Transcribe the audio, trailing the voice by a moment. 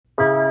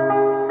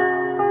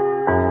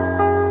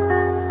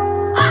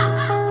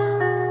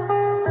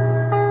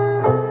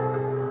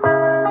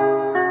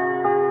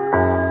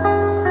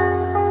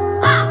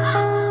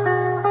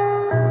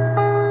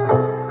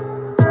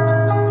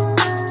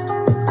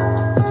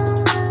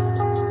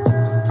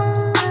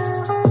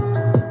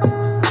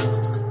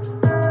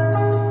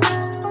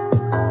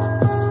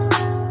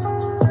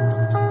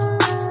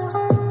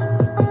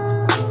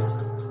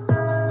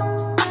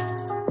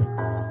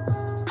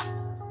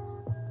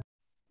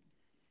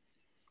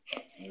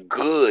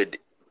Good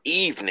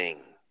evening,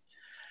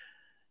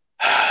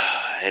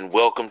 and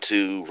welcome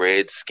to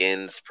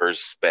Redskins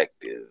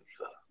Perspective,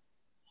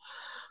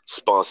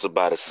 sponsored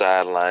by the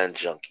Sideline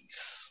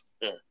Junkies.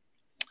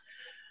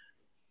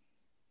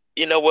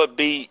 You know what,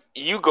 B?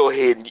 You go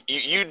ahead and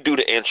you do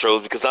the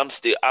intros because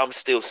I'm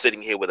still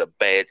sitting here with a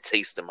bad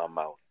taste in my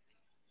mouth.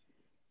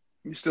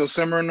 You still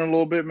simmering a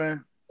little bit,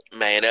 man?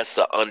 Man, that's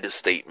an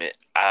understatement.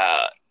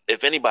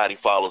 If anybody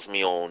follows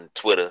me on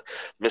Twitter,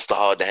 Mr.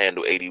 Hard to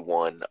Handle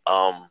 81,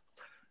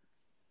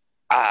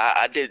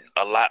 I did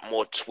a lot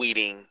more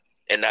tweeting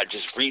and not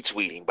just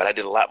retweeting, but I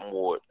did a lot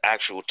more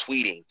actual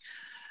tweeting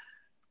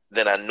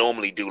than I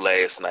normally do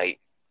last night.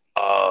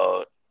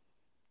 Uh,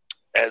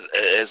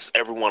 as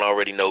everyone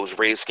already knows,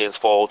 Redskins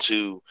fall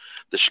to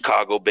the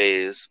Chicago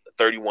Bears,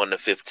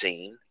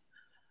 31-15.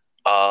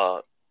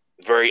 Uh,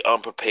 Very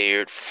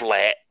unprepared,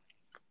 flat.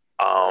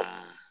 Um,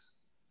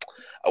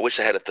 I wish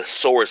I had a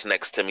thesaurus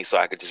next to me so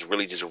I could just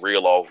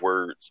reel off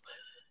words.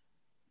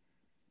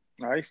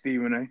 All right,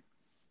 Stephen A.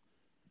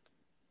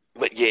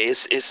 But yeah,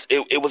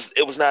 it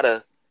was not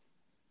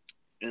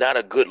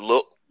a good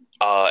look.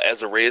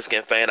 As a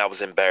Redskin fan, I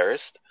was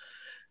embarrassed.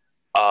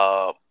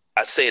 Uh,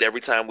 I say it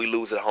every time we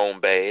lose at home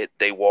bad.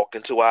 They walked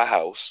into our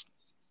house,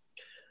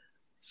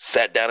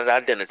 sat down at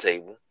our dinner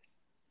table,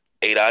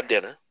 ate our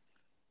dinner,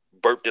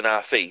 burped in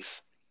our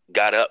face,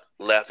 got up,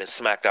 left, and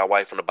smacked our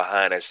wife in the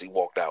behind as she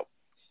walked out.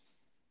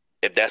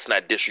 If that's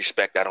not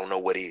disrespect, I don't know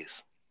what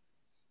is.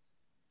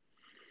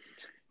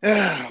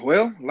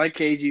 Well, like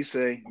KG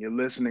say, you're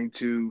listening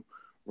to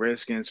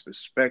Redskins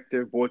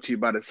Perspective, brought to you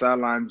by the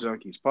Sideline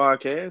Junkies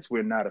podcast.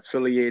 We're not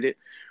affiliated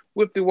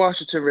with the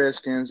Washington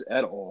Redskins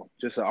at all,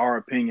 just our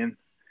opinion.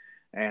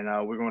 And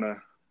we're going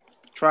to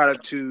try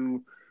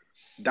to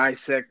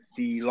dissect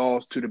the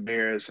loss to the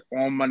Bears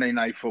on Monday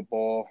Night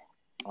Football.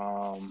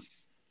 Um,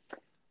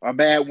 a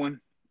bad one.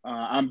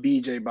 I'm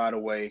BJ, by the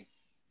way.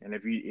 And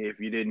if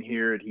you didn't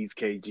hear it, he's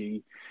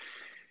KG.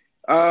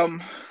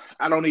 Um,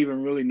 I don't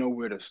even really know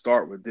where to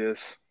start with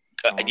this.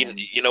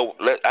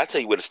 I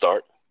tell you where to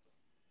start.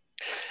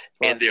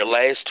 In But their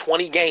last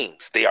 20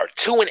 games, they are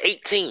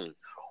 2-18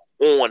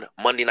 on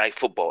Monday Night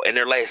Football. In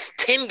their last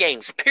 10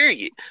 games,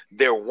 period,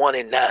 they're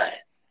 1-9.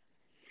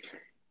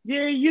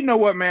 yeah, you know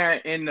what, man?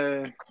 In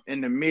the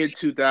mid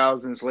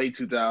 2000s, late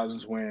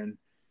 2000s, when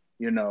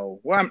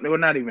well,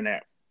 not even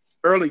that.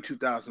 Early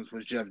 2000s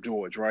was Jeff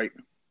George, right?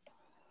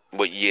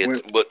 But yeah, When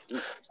but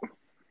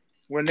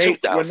when they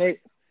when 2000.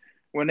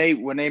 they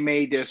when they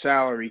made their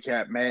salary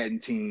cap Madden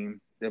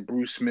team, the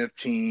Bruce Smith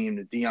team,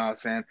 the Deion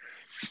Sand,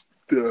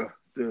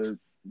 the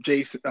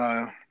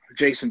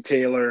Jason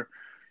Taylor,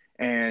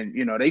 and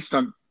they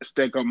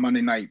stake up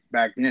Monday night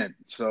back then.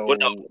 Well,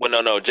 no, So well,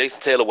 no, no.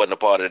 Jason Taylor wasn't a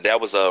part of it.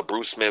 That was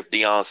Bruce Smith,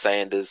 Deion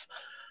Sanders,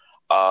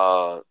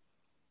 uh,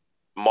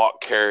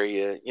 Mark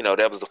Carrier.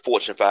 That was the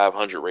Fortune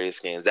 500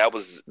 Redskins. That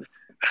was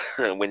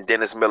when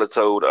Dennis Miller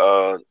told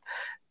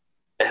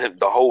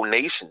the whole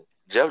nation,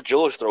 Jeff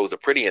George throws a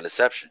pretty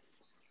interception.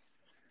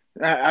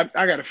 I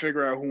got to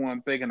figure out who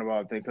I'm thinking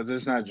about there because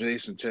it's not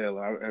Jason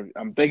Taylor.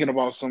 I'm thinking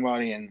about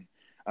somebody and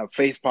a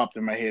face popped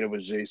in my head. It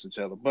was Jason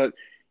Taylor, but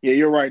yeah,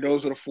 you're right.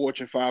 Those are the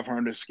Fortune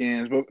 500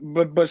 scans.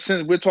 But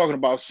since we're talking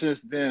about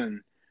since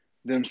then,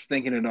 them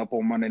stinking it up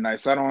on Monday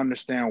night, so I don't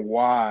understand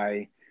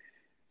why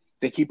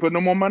they keep putting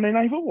them on Monday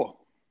Night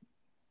Football.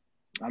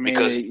 I mean,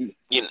 Because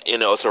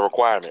it's a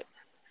requirement.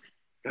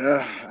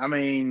 I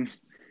mean,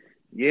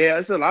 yeah,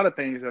 it's a lot of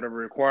things that are a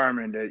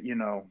requirement that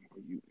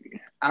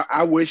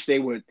I wish they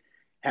would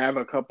have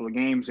a couple of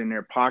games in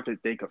their pocket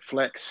they could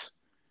flex,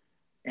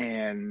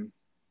 and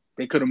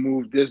they could have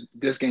moved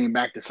this game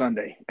back to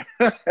Sunday,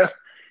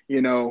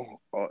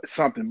 or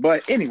something.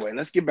 But anyway,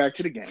 let's get back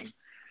to the game.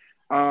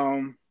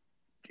 Um,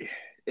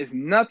 it's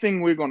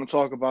nothing we're going to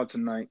talk about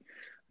tonight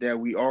that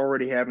we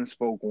already haven't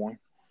spoke on,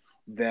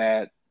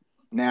 that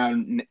now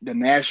the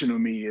national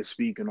media is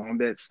speaking on,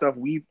 that stuff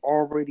we've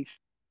already.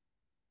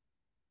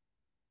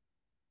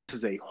 This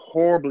is a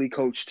horribly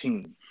coached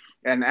team,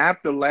 and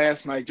after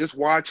last night, just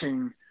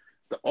watching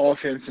the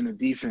offense and the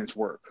defense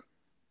work,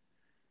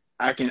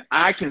 I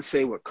can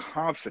say with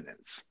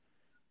confidence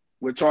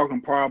we're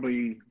talking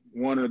probably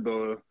one of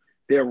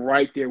they're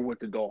right there with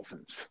the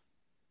Dolphins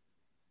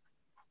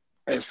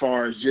as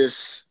far as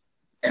just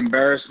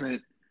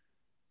embarrassment,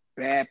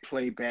 bad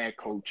play, bad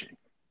coaching.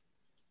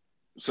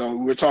 So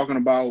we're talking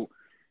about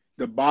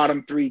the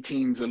bottom three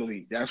teams of the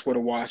league. That's where the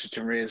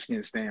Washington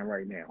Redskins stand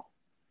right now.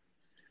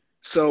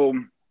 So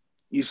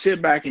you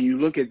sit back and you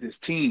look at this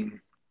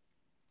team,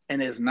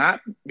 and it's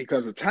not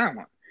because of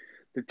talent.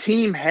 The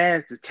team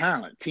has the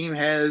talent. Team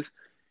has,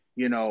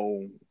 you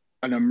know,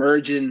 an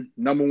emerging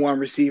number one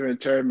receiver in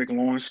Terry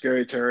McLaurin,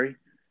 Scary Terry.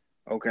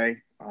 Okay.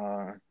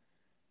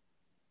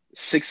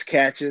 6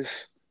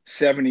 catches,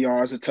 70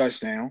 yards, a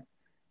touchdown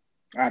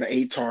out of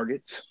 8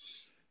 targets.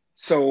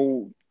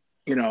 So,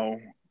 you know,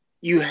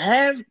 you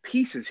have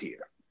pieces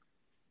here.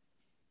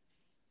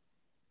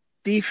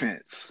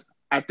 Defense.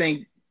 I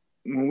think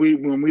when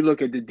we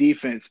look at the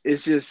defense,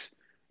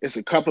 it's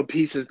a couple of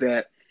pieces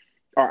that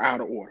are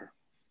out of order.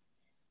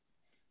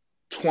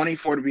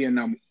 24 to be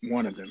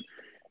one of them.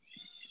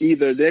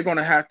 Either they're going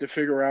to have to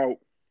figure out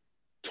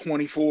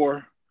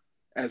 24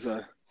 as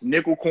a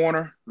nickel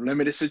corner,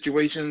 limited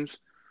situations,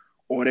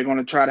 or they're going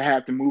to try to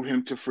have to move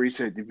him to free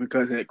safety,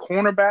 because at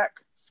cornerback,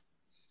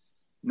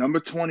 number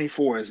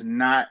 24 is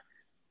not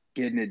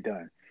getting it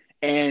done.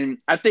 And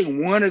I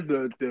think one of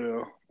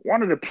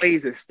the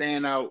plays that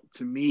stand out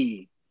to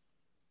me,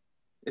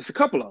 it's a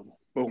couple of them,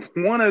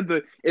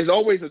 but it's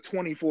always a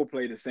 24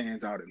 play that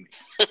stands out to me.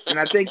 And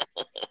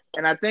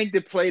I think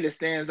the play that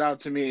stands out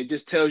to me, it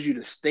just tells you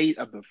the state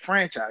of the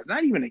franchise.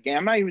 Not even the game.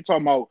 I'm not even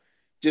talking about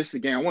just the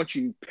game. I want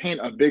you to paint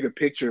a bigger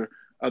picture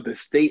of the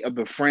state of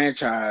the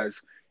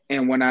franchise.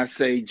 And when I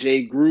say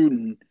Jay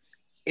Gruden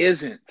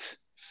isn't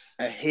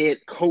a head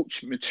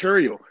coach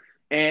material,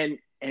 and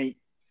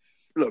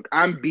look,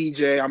 I'm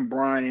BJ, I'm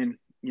Brian.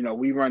 You know,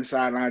 we run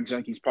Sideline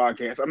Junkies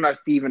podcast. I'm not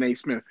Stephen A.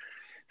 Smith.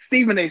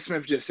 Stephen A.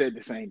 Smith just said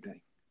the same thing.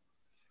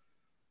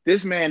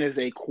 This man is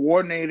a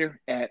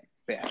coordinator at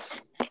best.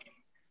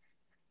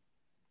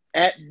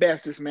 At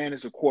best, this man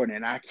is a coordinator.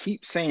 And I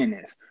keep saying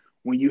this.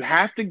 When you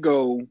have to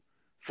go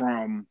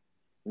from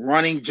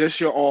running just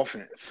your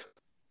offense,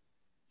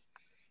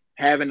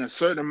 having a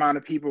certain amount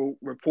of people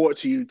report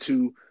to you,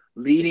 to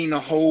leading the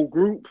whole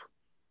group,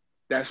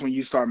 that's when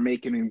you start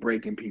making and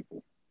breaking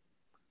people.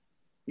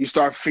 You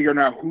start figuring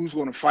out who's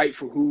going to fight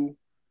for who.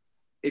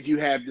 If you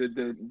have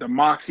the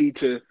moxie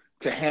to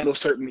handle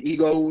certain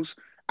egos.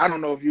 I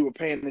don't know if you were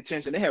paying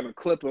attention. They have a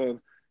clip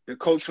of the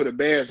coach for the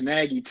Bears,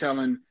 Nagy,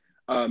 telling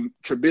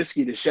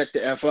Trubisky to shut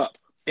the F up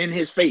in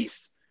his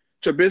face.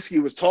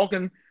 Trubisky was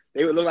talking.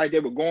 They would look like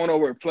they were going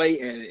over a play,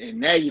 and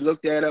Nagy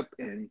looked that up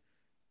and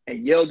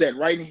yelled that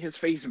right in his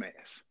face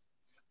mask.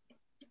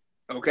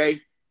 Okay?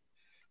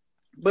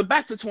 But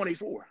back to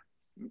 24.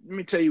 Let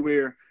me tell you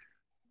where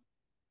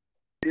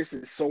this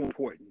is so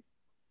important.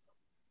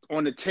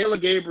 On the Taylor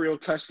Gabriel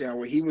touchdown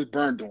where he was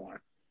burned on,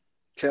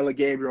 Taylor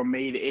Gabriel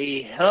made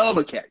a hell of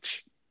a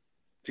catch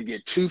to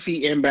get 2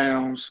 feet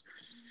inbounds.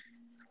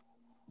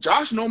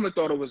 Josh Norman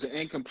thought it was an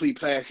incomplete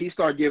pass. He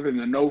started giving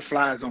the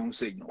no-fly zone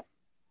signal.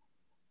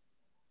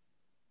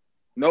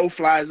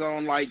 No-fly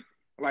zone, like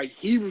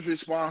he was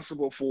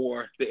responsible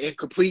for the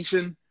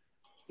incompletion.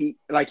 He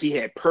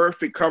had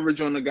perfect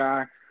coverage on the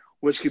guy,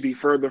 which could be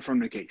further from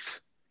the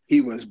case.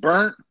 He was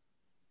burnt.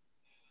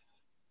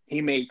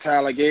 He made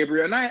Tyler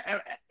Gabriel,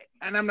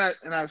 I'm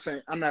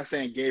not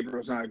saying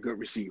Gabriel's not a good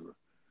receiver,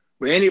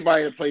 but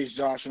anybody that plays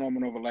Josh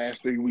Norman over the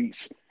last 3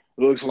 weeks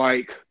looks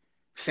like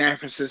San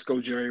Francisco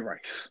Jerry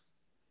Rice.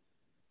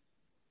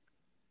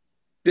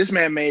 This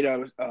man made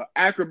a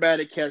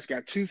acrobatic catch,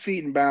 got 2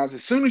 feet in bounds.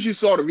 As soon as you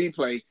saw the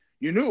replay,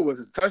 you knew it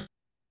was a touchdown.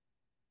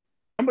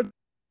 Number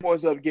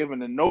was up giving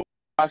the no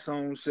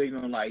zone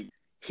signal, like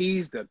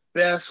he's the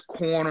best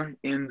corner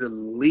in the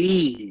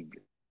league.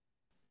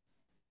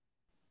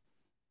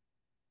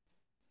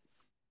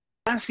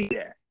 I see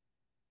that.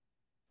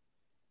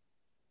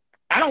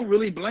 I don't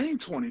really blame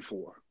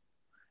 24.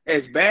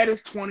 As bad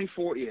as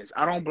 24 is,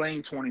 I don't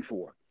blame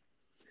 24.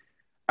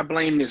 I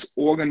blame this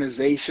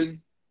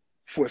organization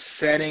for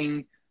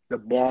setting the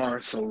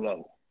bar so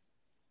low.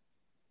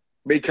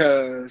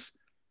 Because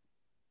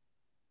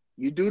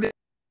you do that on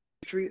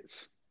the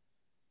Patriots,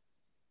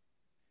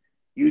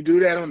 you do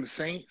that on the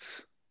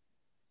Saints,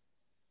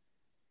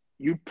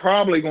 you're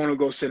probably going to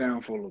go sit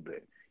down for a little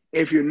bit.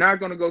 If you're not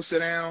going to go sit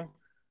down,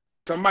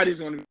 somebody's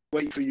going to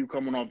wait for you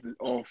coming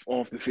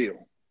off the field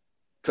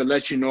to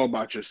let you know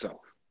about yourself.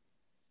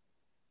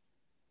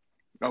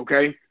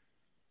 Okay?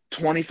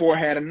 24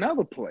 had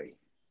another play.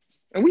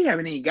 And we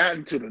haven't even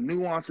gotten to the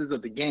nuances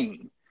of the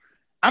game.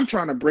 I'm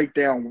trying to break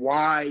down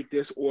why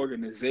this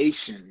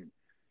organization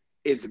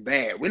is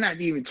bad. We're not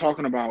even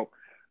talking about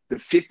the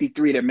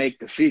 53 that make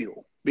the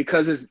field,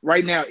 because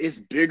right now it's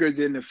bigger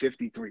than the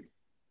 53.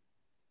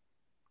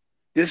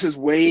 This is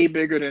way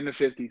bigger than the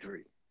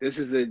 53. This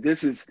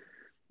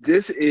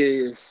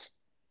is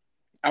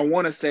I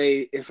want to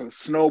say it's a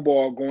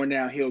snowball going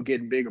downhill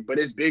getting bigger, but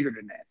it's bigger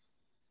than that.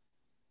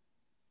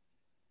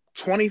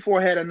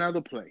 24 had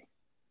another play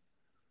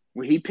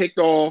where he picked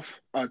off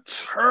a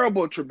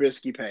terrible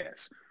Trubisky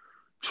pass.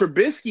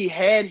 Trubisky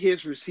had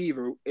his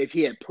receiver if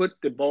he had put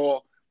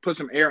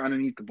some air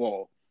underneath the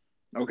ball.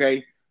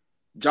 Okay?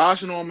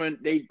 Josh Norman,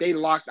 they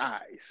locked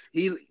eyes.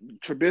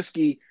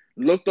 Trubisky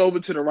looked over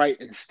to the right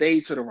and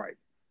stayed to the right.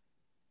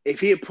 If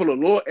he had put a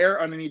little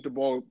air underneath the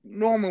ball,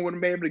 Norman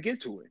wouldn't be able to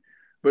get to it.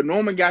 But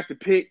Norman got the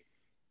pick,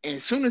 and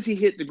as soon as he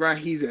hit the ground,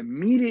 he's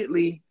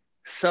immediately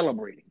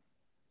celebrating.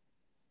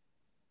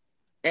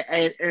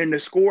 And the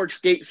score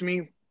escapes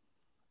me.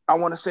 I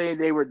want to say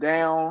they were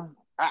down.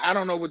 I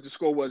don't know what the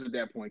score was at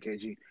that point,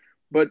 KG.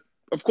 But,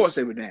 of course,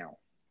 they were down.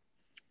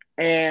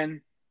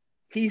 And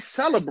he's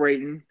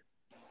celebrating.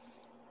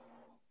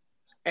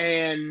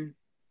 And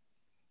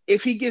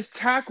if he gets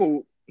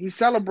tackled, he's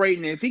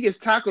celebrating. And if he gets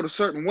tackled a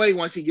certain way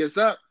once he gets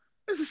up,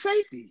 it's a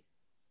safety.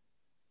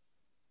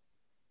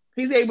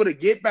 He's able to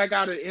get back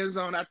out of the end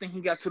zone. I think he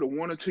got to the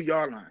 1 or 2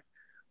 yard line.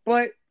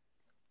 But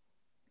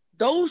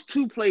those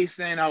two plays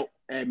stand out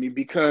at me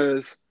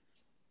because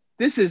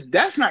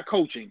that's not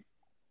coaching.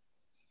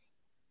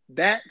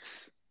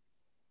 That's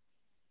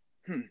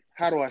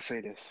how do I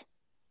say this?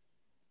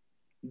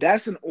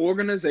 That's an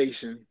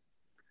organization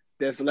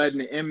that's letting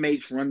the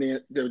inmates run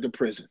the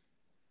prison.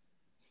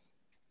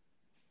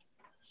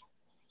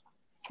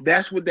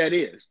 That's what that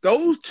is.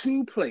 Those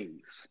two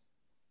plays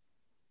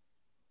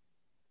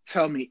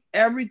tell me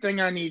everything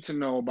I need to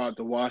know about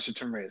the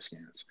Washington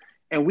Redskins.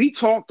 And we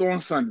talked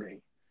on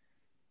Sunday.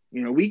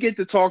 You know, we get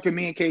to talking,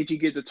 me and KG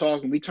get to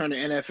talking. We turn the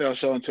NFL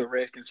show into a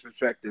Redskins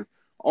perspective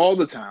all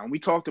the time. We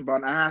talked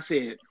about, and I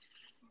said,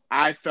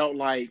 I felt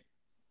like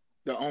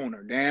the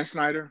owner, Dan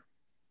Snyder,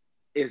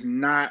 is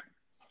not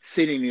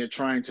sitting there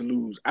trying to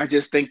lose. I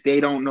just think they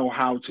don't know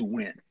how to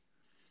win.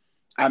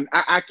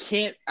 I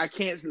can't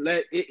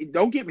let it.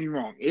 Don't get me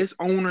wrong. It's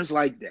owners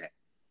like that.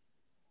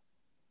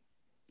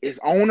 It's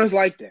owners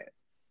like that.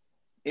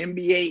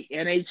 NBA,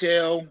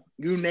 NHL,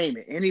 you name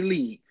it, any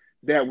league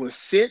that will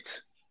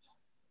sit,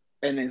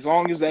 and as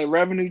long as that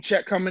revenue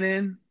check coming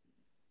in,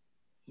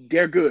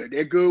 they're good.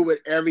 They're good with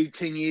every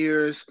 10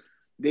 years.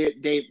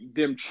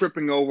 Them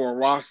tripping over a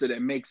roster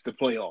that makes the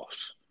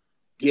playoffs,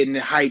 getting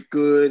the hype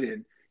good,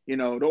 and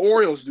the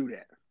Orioles do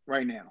that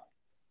right now.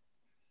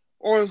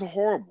 Orioles are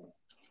horrible.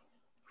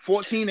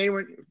 2014 they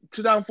were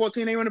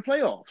in the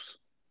playoffs.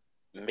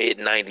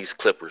 Mid-90s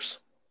Clippers.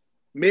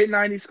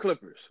 Mid-90s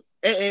Clippers.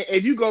 And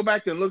if you go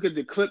back and look at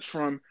the clips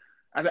from,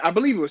 I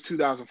believe it was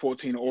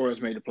 2014, the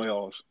Orioles made the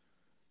playoffs.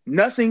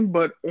 Nothing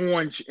but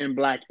orange and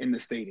black in the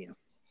stadium.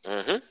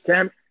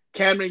 Mm-hmm.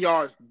 Camden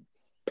Yards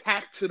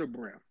packed to the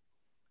brim.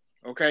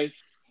 Okay?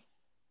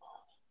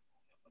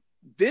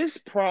 This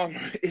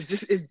problem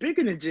is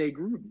bigger than Jay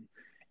Gruden.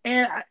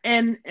 And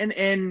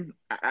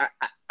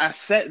I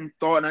sat and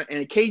thought,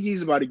 and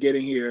KG's about to get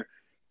in here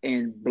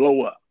and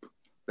blow up.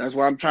 That's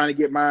why I'm trying to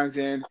get mine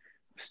in.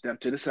 Step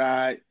to the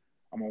side.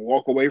 I'm going to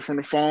walk away from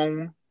the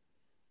phone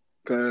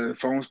because the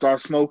phone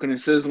starts smoking and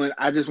sizzling.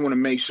 I just want to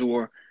make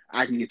sure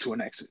I can get to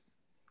an exit.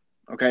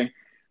 Okay?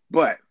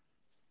 But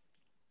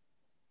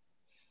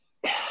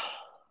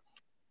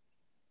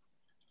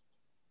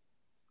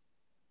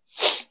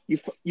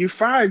you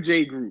fired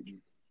Jay Gruden.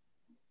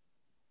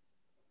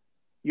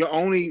 Your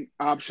only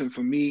option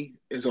for me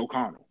is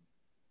O'Connell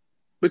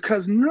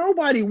because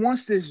nobody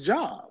wants this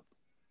job.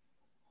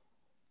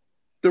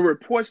 The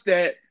reports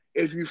that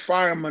if you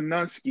fire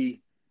Manusky,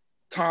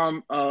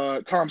 Tom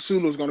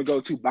Sula is going to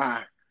go to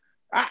buy.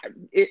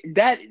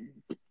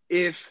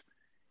 If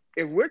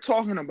we're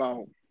talking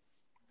about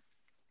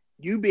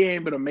you being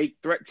able to make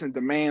threats and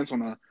demands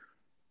on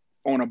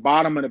a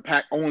bottom of the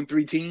pack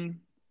 0-3 team,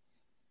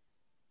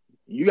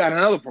 you got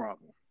another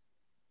problem.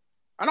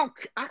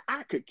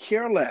 I could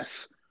care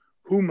less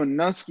who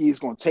Manusky is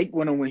going to take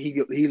with him when he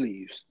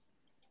leaves.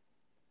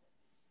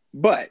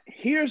 But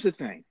here's the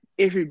thing.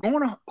 If you're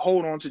going to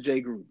hold on to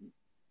Jay Gruden,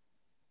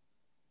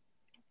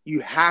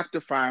 you have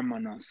to fire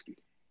Manusky.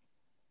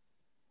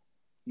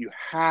 You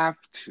have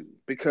to,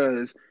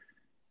 because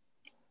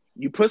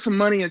you put some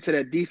money into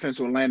that defense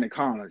with Landon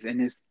Collins, and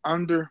it's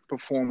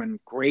underperforming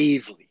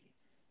gravely.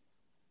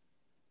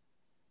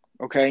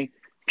 Okay?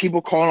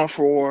 People calling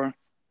for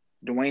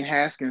Dwayne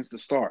Haskins to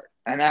start.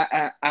 And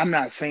I'm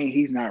not saying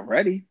he's not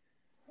ready.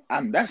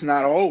 That's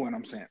not all what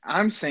I'm saying.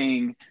 I'm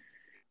saying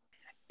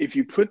if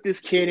you put this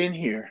kid in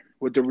here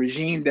with the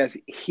regime that's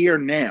here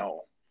now,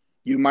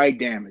 you might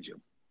damage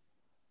him.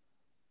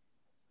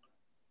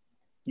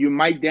 You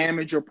might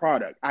damage your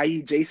product,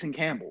 i.e. Jason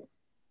Campbell.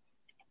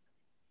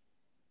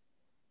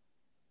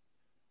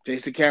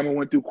 Jason Campbell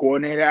went through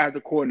coordinator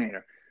after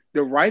coordinator.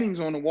 The writing's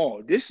on the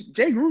wall.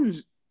 Jay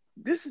Gruden's,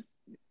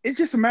 it's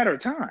just a matter of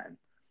time.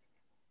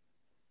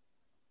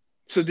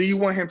 So do you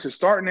want him to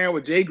start now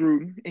with Jay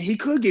Gruden? And he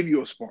could give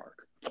you a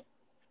spark.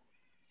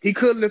 He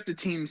could lift the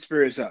team's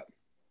spirits up.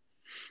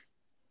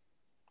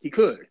 He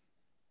could.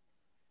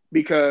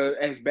 Because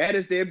as bad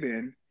as they've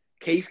been,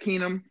 Case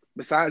Keenum,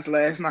 besides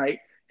last night,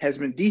 has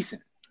been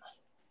decent.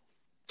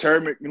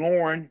 Terry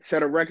McLaurin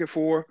set a record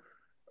for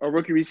a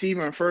rookie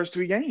receiver in the first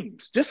 3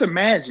 games. Just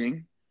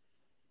imagine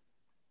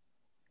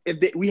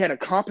if we had a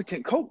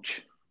competent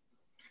coach.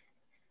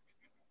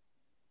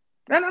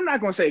 And I'm not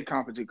going to say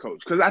competent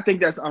coach because I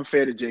think that's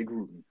unfair to Jay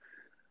Gruden.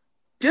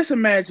 Just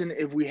imagine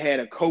if we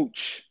had a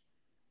coach,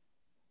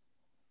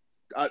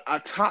 a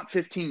top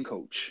 15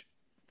 coach,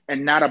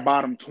 and not a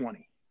bottom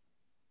 20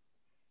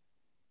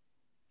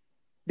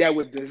 that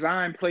would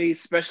design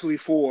plays specially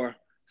for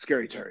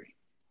Scary Terry.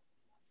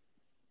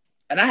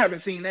 And I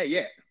haven't seen that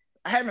yet.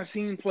 I haven't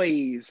seen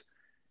plays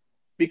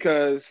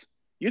because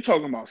you're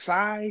talking about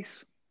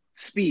size,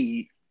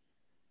 speed,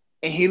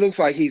 and he looks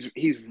like he's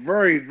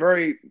very,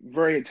 very,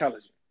 very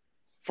intelligent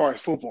as far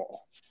as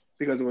football.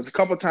 Because there was a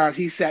couple of times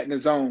he sat in the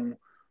zone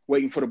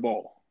waiting for the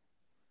ball.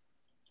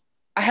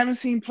 I haven't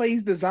seen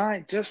plays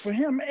designed just for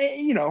him.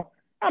 And,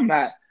 I'm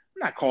not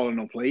calling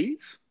no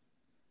plays.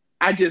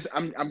 I'm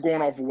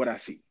going off of what I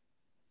see.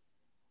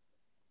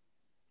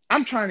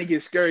 I'm trying to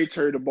get Scary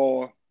Terry the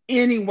ball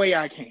any way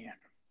I can.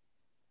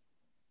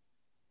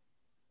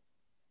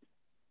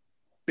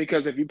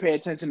 Because if you pay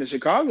attention to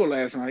Chicago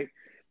last night,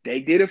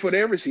 they did it for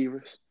their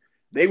receivers.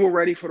 They were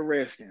ready for the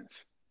Redskins.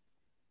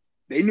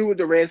 They knew what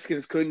the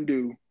Redskins couldn't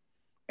do,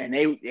 and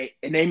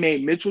they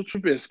made Mitchell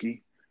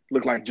Trubisky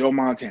look like Joe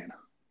Montana.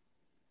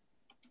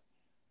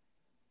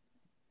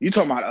 You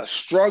talking about a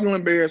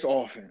struggling Bears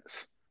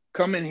offense.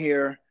 Come in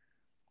here,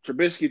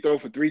 Trubisky throw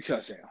for 3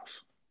 touchdowns.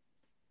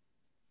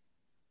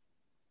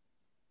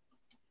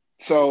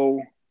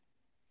 So,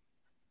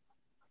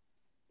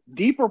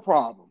 deeper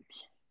problems.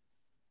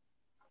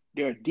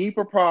 There are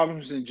deeper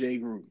problems than Jay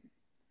Gruden.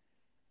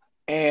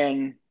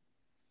 And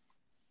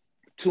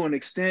to an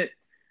extent,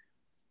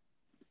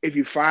 if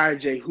you fire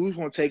Jay, who's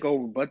going to take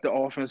over but the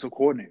offensive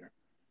coordinator?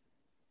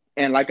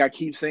 And like I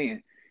keep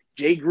saying,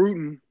 Jay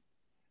Gruden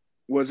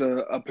was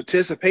a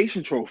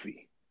participation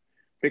trophy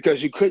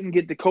because you couldn't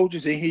get the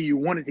coaches in here you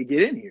wanted to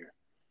get in here.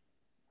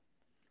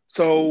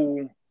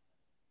 So,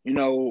 you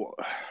know,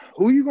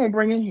 who are you going to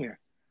bring in here?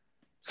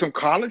 Some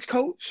college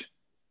coach?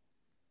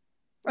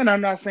 And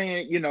I'm not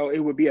saying, you know, it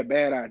would be a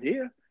bad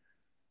idea.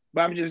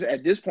 But I'm just,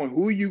 at this point,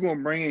 who are you going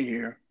to bring in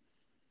here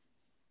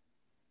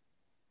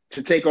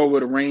to take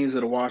over the reins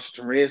of the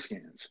Washington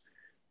Redskins?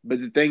 But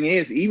the thing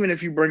is, even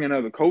if you bring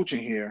another coach in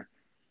here,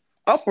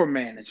 upper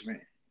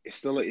management is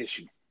still an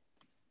issue.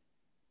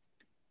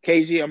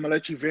 KG, I'm going to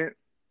let you vent.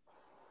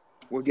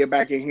 We'll get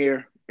back in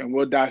here and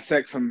we'll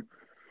dissect some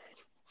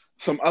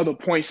other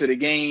points of the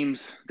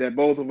games that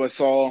both of us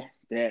saw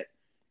that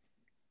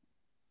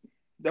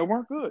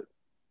weren't good.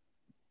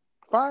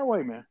 Fire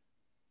away, man.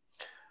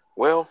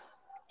 Well,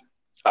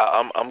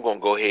 I'm going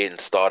to go ahead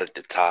and start at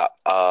the top.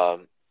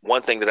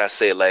 One thing that I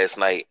said last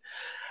night,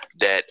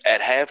 that at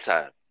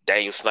halftime,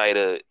 Daniel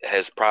Snyder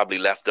has probably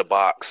left the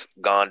box,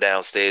 gone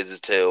downstairs to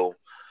tell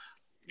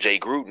Jay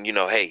Gruden, you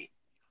know, hey,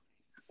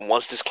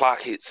 once this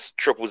clock hits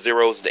triple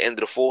zeros at the end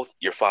of the fourth,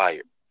 you're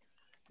fired.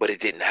 But it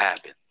didn't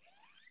happen.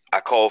 I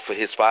called for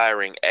his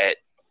firing at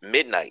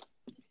midnight.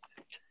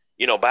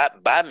 You know, by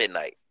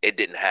midnight, it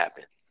didn't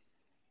happen.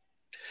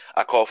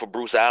 I called for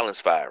Bruce Allen's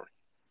firing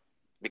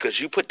because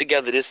you put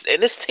together this,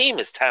 and this team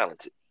is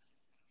talented.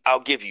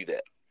 I'll give you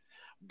that.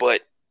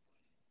 But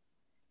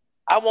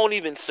I won't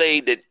even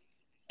say that,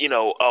 you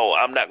know,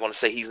 I'm not going to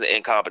say he's an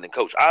incompetent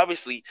coach.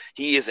 Obviously,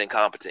 he is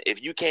incompetent.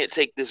 If you can't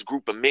take this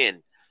group of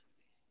men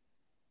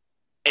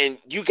and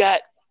you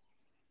got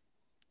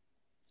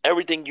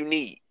everything you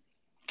need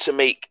to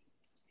make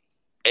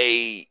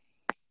a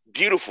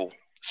beautiful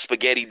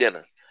spaghetti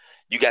dinner.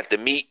 You got the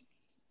meat,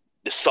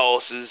 the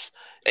sauces,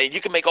 and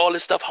you can make all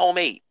this stuff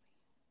homemade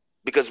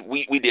because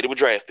we did it with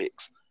draft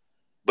picks.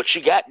 But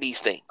you got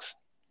these things.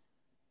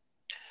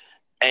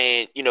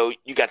 And, you know,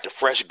 you got the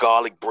fresh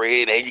garlic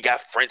bread and you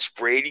got French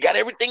bread. You got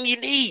everything you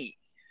need.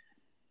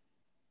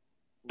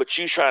 But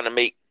you trying to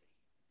make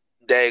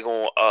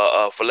daggone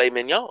filet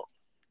mignon.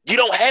 You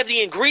don't have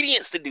the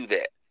ingredients to do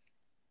that.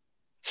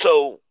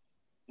 So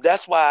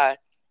that's why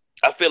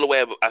I feel the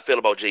way I feel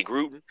about Jay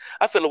Gruden.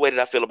 I feel the way that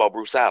I feel about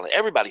Bruce Allen.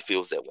 Everybody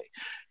feels that way.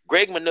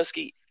 Greg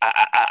Minuski,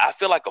 I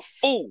feel like a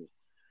fool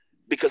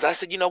because I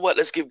said, you know what?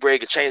 Let's give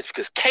Greg a chance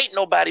because can't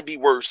nobody be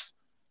worse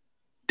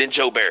than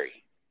Joe Barry.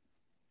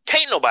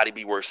 Can't nobody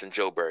be worse than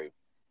Joe Barry.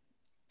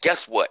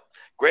 Guess what?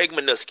 Greg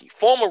Minuski,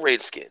 former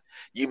Redskin,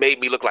 you made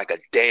me look like a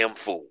damn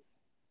fool.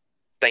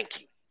 Thank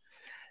you.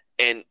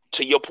 And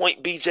to your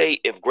point, BJ,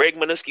 if Greg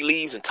Minuski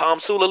leaves and Tom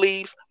Sula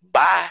leaves,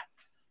 bye.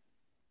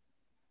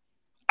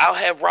 I'll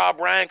have Rob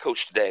Ryan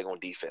coach the daggone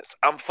defense.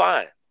 I'm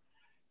fine.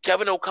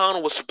 Kevin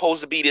O'Connell was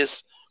supposed to be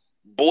this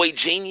boy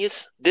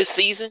genius this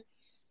season.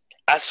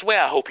 I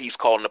swear I hope he's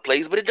calling the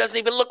plays, but it doesn't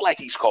even look like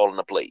he's calling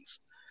the plays.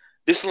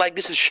 This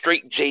is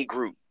straight Jay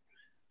Gruden.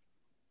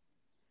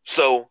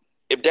 So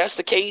if that's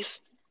the case,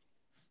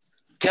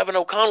 Kevin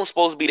O'Connell was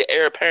supposed to be the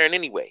heir apparent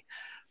anyway.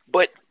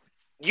 But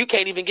you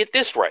can't even get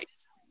this right.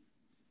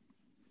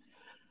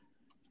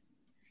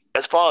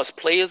 As far as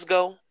players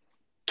go,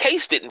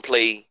 Case didn't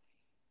play.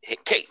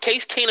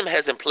 Case Keenum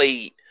hasn't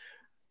played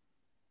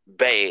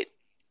bad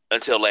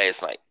until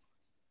last night.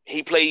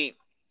 He played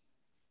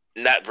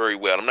not very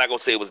well. I'm not going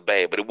to say it was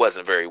bad, but it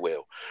wasn't very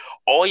well.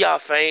 All y'all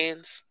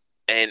fans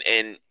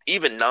and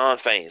even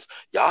non-fans,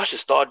 y'all should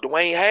start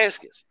Dwayne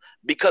Haskins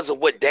because of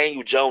what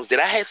Daniel Jones did.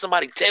 I had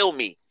somebody tell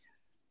me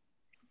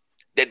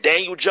that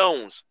Daniel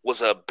Jones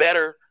was a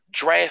better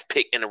draft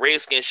pick and the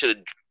Redskins should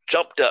have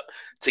jumped up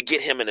to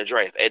get him in the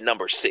draft at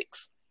number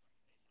 6.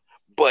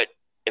 But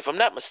if I'm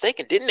not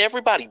mistaken, didn't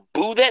everybody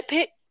boo that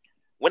pick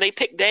when they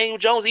picked Daniel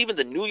Jones? Even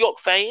the New York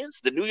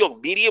fans, the New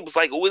York media was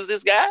like, who is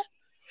this guy?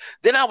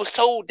 Then I was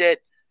told that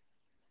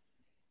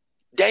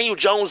Daniel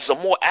Jones is a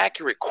more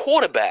accurate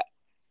quarterback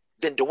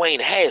than Dwayne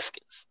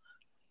Haskins.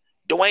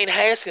 Dwayne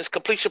Haskins'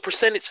 completion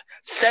percentage,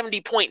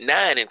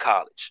 70.9 in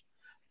college.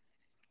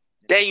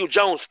 Daniel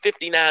Jones,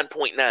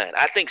 59.9.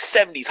 I think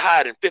 70 is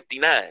higher than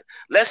 59.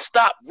 Let's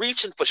stop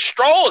reaching for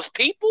straws,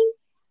 people.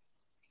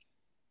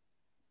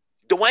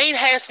 Dwayne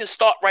Haskins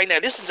start right now.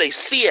 This is a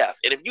CF.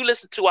 And if you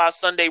listen to our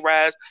Sunday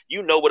Rise,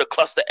 you know what a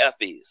cluster F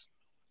is.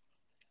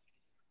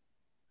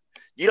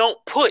 You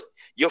don't put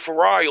your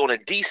Ferrari on a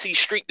DC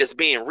street that's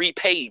being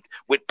repaved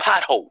with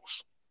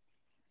potholes.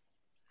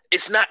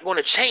 It's not going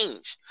to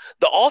change.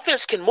 The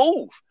offense can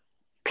move.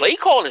 Play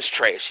calling's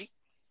trashy.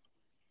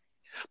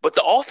 But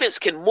the offense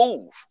can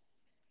move.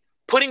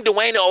 Putting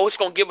Dwayne, oh, it's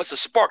going to give us a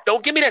spark.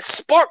 Don't give me that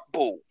spark,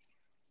 boo.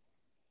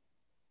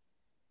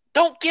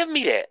 Don't give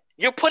me that.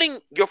 You're putting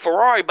your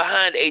Ferrari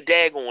behind a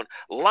daggone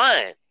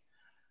line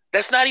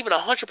that's not even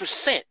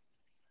 100%.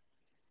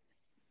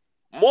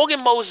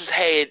 Morgan Moses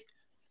had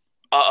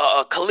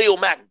Khalil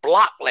Mack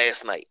block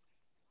last night.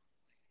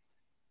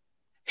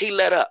 He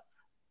let up.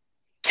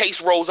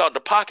 Case rolls out the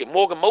pocket.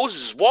 Morgan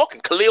Moses is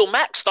walking. Khalil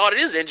Mack started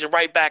his engine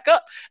right back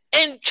up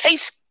and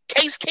Case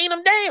came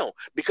him down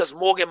because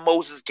Morgan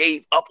Moses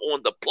gave up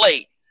on the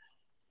play.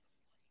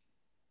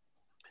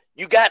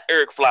 You got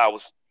Eric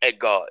Flowers at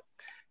guard.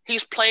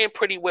 He's playing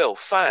pretty well.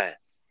 Fine.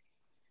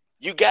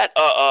 You got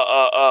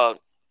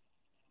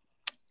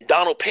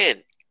Donald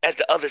Penn at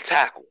the other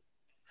tackle.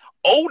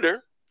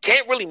 Older,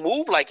 can't really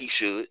move like he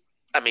should.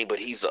 I mean, but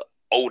he's an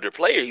older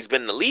player. He's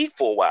been in the league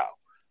for a while.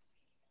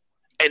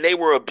 And they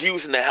were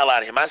abusing the hell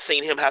out of him. I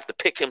seen him have to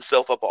pick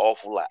himself up an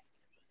awful lot.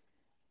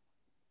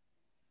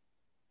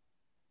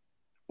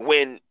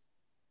 When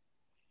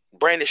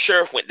Brandon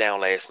Sheriff went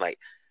down last night,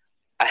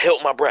 I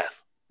held my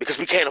breath because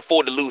we can't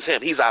afford to lose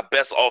him. He's our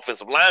best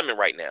offensive lineman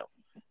right now.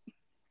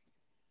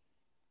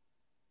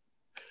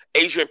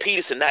 Adrian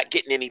Peterson not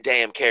getting any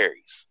damn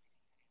carries.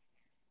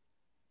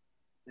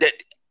 That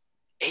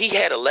he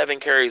had 11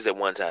 carries at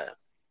one time.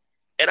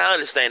 And I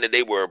understand that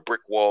they were a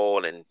brick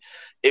wall and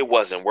it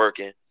wasn't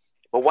working.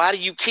 But why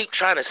do you keep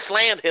trying to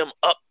slam him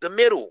up the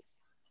middle?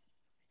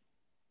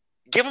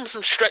 Give him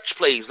some stretch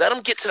plays. Let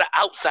him get to the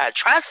outside.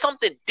 Try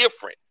something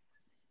different.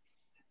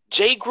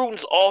 Jay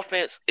Gruden's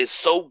offense is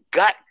so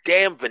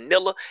goddamn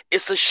vanilla.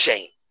 It's a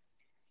shame.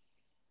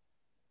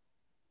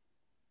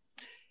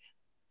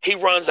 He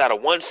runs out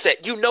of one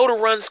set. You know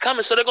the run's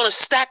coming, so they're going to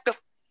stack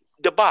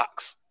the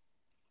box.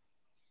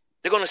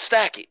 They're going to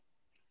stack it.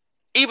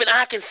 Even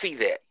I can see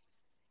that.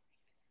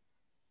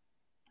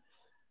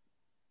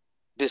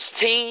 This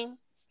team,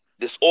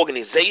 this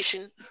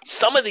organization,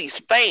 some of these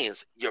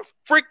fans, you're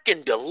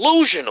freaking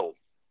delusional.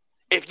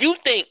 If you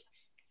think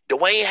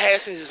Dwayne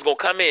Haskins is going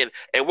to come in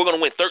and we're going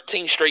to win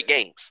 13 straight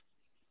games,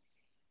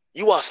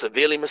 you are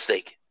severely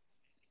mistaken.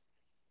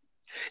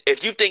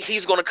 If you think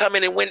he's going to come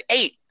in and win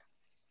 8,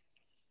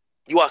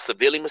 you are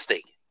severely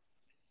mistaken.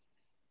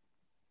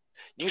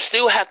 You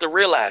still have to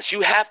realize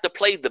you have to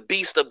play the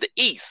beast of the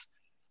East.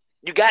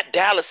 You got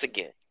Dallas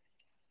again.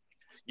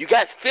 You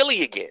got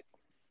Philly again.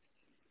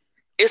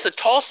 It's a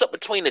toss-up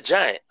between the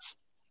Giants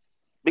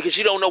because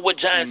you don't know what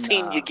Giants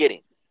team you're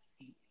getting.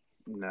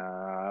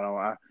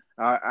 Nah,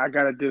 I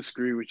gotta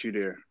disagree with you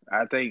there.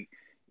 I think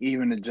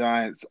even the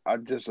Giants are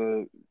just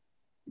a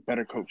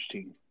better coach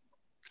team.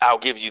 I'll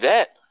give you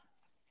that.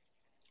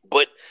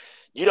 But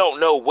you don't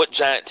know what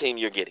Giant team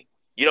you're getting.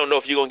 You don't know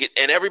if you're going to get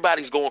 – and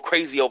everybody's going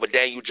crazy over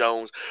Daniel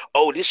Jones.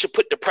 Oh, this should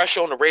put the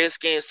pressure on the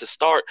Redskins to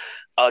start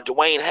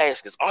Dwayne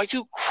Haskins. Are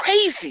you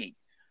crazy?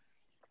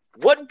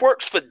 What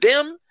works for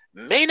them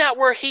may not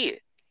work here.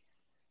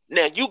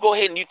 Now, you go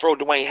ahead and you throw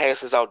Dwayne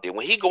Haskins out there.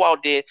 When he go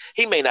out there,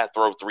 he may not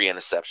throw 3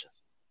 interceptions.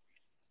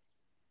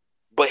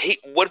 But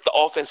what if the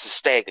offense is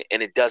stagnant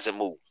and it doesn't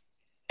move?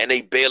 And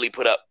they barely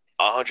put up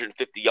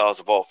 150 yards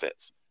of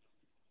offense.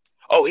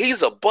 Oh,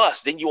 he's a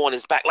bust. Then you on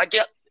his back. Like,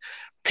 yeah,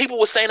 people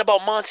were saying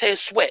about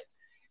Montez Sweat.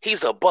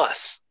 He's a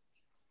bust.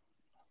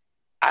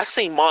 I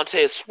seen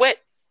Montez Sweat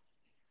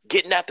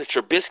getting after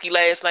Trubisky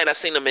last night. I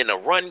seen him in the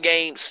run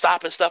game,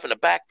 stopping stuff in the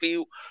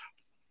backfield.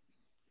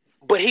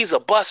 But he's a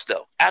bust,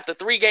 though. After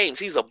 3 games,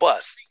 he's a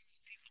bust.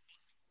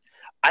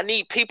 I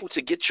need people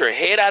to get your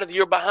head out of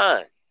your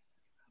behind.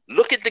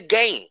 Look at the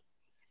game.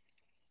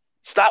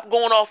 Stop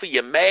going off of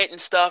your Madden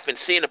stuff and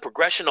seeing the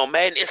progression on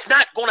Madden. It's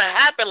not going to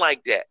happen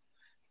like that.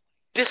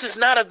 This is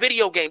not a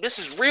video game. This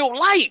is real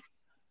life.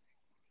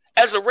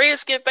 As a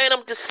Redskin fan,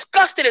 I'm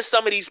disgusted at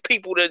some of these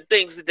people, the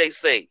things that they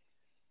say.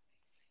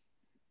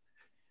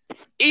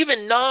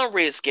 Even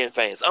non-Redskin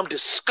fans, I'm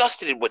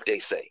disgusted at what they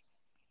say.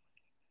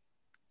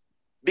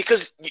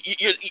 Because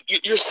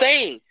you're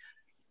saying,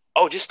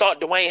 oh, just start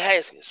Dwayne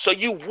Haskins. So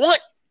you want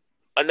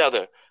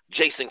another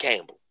Jason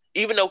Campbell,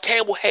 even though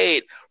Campbell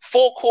had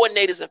 4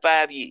 coordinators in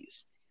 5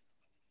 years.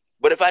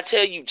 But if I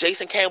tell you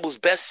Jason Campbell's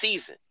best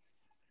season,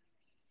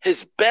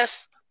 his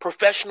best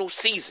professional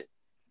season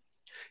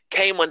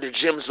came under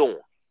Jim Zorn,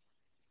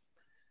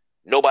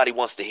 nobody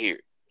wants to hear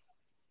it.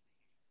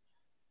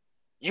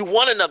 You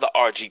want another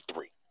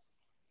RG3.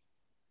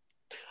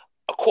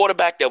 A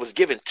quarterback that was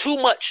given too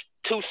much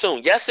too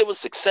soon. Yes, it was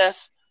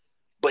success,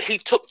 but he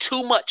took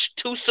too much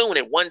too soon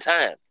at one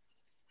time,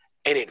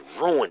 and it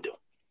ruined him.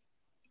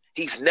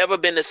 He's never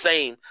been the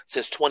same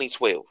since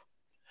 2012.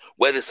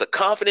 Whether it's a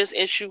confidence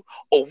issue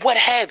or what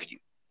have you,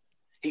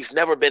 he's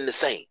never been the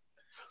same.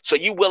 So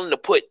you willing to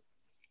put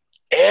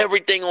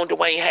everything on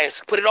Dwayne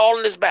Haskins, put it all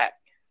in his back.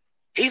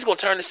 He's going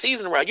to turn the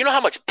season around. You know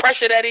how much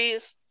pressure that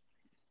is?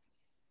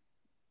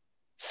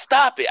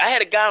 Stop it. I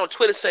had a guy on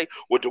Twitter say,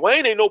 well,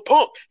 Dwayne ain't no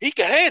punk. He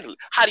can handle it.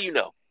 How do you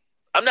know?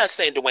 I'm not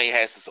saying Dwayne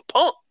Haskins is a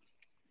punk.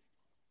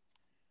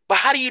 But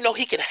how do you know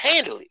he can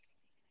handle it?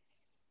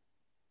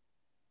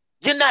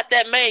 You're not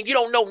that man. You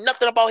don't know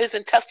nothing about his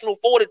intestinal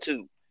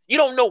fortitude. You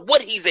don't know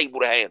what he's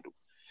able to handle.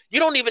 You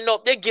don't even know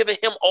if they're giving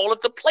him all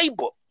of the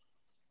playbook.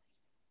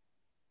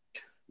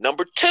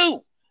 Number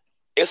two,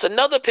 it's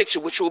another picture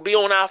which will be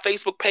on our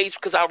Facebook page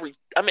because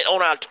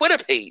on our Twitter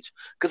page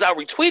because I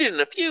retweeted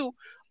in a few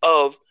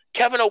of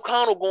Kevin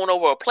O'Connell going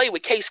over a play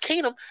with Case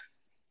Keenum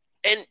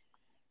and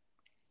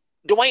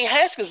Dwayne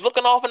Haskins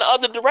looking off in the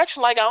other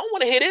direction like, I don't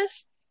want to hear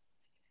this.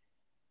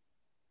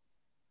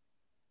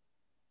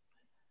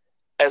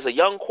 As a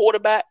young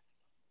quarterback,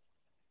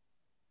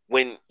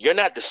 when you're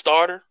not the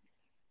starter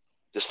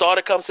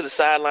comes to the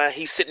sideline,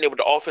 he's sitting there with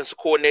the offensive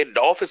coordinator.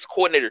 The offensive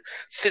coordinator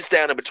sits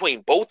down in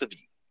between both of you.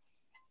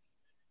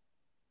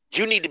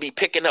 You need to be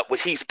picking up what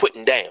he's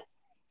putting down.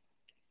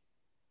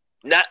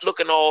 Not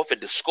looking off at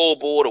the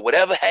scoreboard or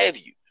whatever have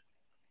you.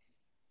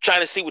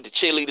 Trying to see what the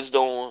cheerleaders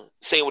doing,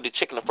 seeing what the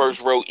chick in the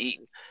first row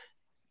eating.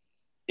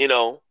 You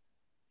know,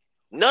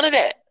 none of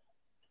that.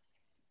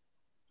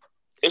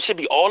 It should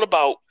be all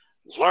about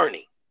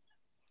learning.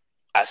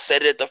 I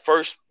said it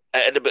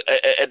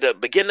at the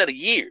beginning of the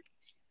year.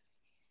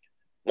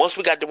 Once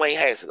we got Dwayne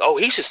Haskins,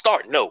 he should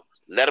start. No,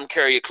 let him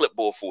carry a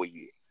clipboard for a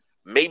year,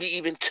 maybe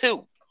even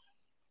 2.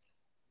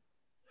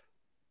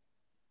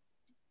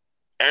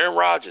 Aaron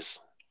Rodgers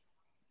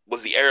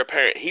was the heir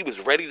apparent. He was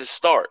ready to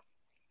start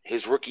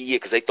his rookie year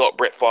because they thought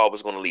Brett Favre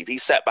was going to leave. He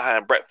sat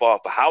behind Brett Favre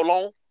for how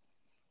long?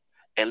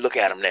 And look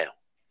at him now.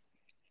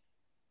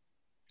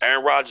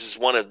 Aaron Rodgers is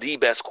one of the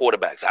best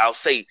quarterbacks. I'll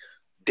say,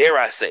 dare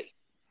I say,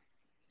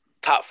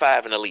 top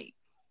 5 in the league.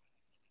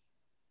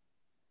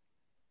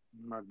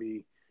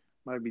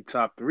 Might be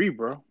top 3,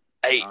 bro.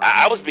 Hey,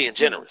 I was being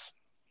generous.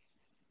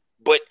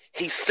 But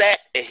he sat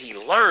and he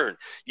learned.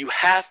 You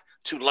have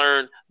to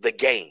learn the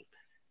game.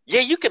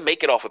 Yeah, you can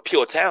make it off of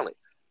pure talent.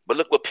 But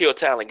look what pure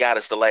talent got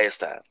us the last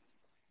time.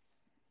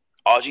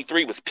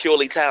 RG3 was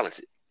purely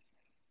talented.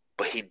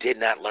 But he did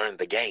not learn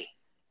the game.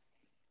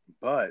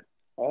 But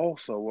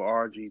also with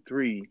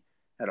RG3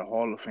 had a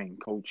Hall of Fame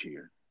coach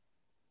here.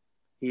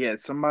 He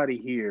had somebody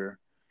here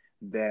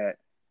that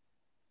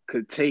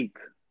could take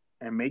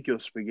and make your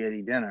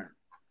spaghetti dinner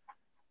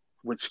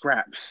with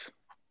scraps.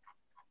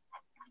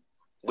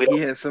 He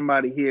had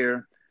somebody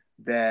here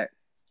that,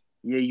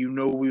 we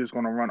was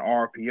going to run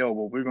RPO,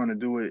 but we're going to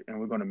do it and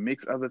we're going to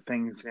mix other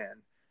things in.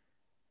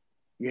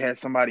 You had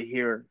somebody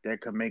here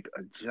that could make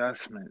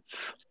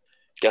adjustments.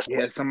 You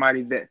had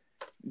somebody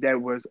that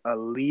was a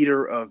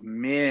leader of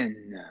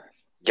men.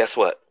 Guess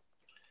what?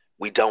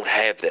 We don't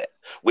have that.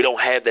 We don't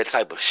have that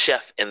type of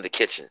chef in the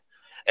kitchen.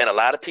 And a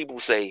lot of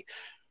people say,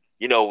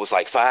 it was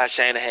like fire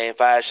Shanahan.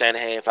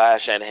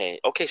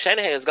 Okay,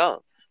 Shanahan's gone.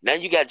 Now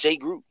you got Jay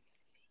Gruden.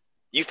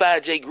 You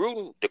fired Jay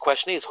Gruden. The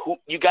question is, who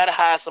you got to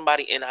hire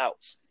somebody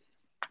in-house.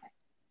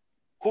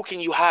 Who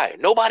can you hire?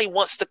 Nobody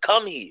wants to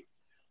come here.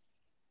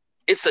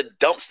 It's a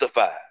dumpster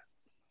fire.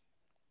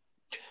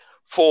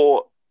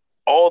 For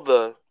all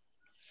the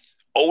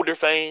older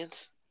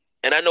fans,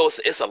 and I know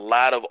it's a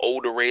lot of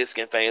older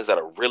Redskin fans that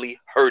are really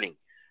hurting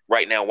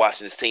right now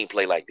watching this team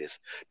play like this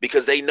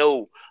because they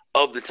know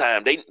of the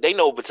time. They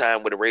know of the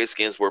time when the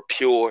Redskins were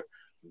pure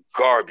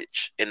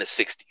garbage in the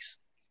 60s.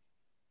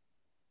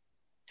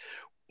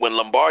 When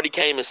Lombardi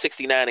came in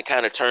 69 and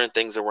kind of turned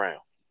things around.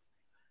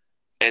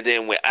 And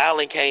then when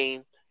Allen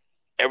came,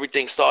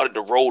 everything started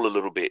to roll a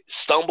little bit.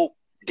 Stumbled,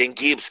 then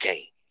Gibbs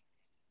came.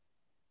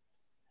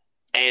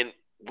 And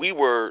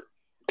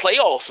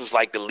playoffs was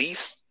like the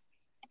least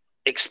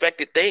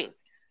expected thing.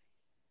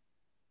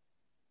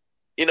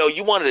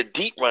 You wanted a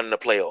deep run in the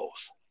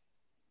playoffs.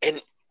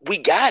 And we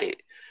got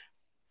it.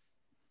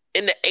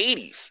 In the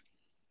 80s,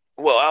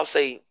 well, I'll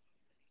say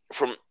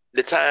from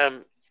the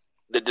time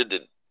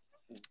the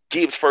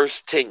Gibbs'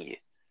 first tenure,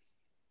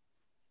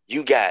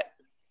 you got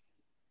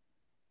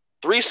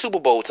 3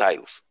 Super Bowl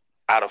titles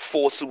out of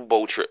 4 Super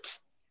Bowl trips.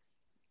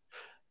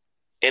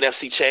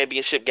 NFC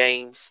championship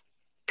games,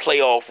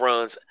 playoff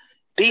runs.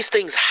 These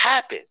things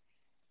happen.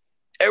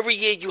 Every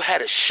year you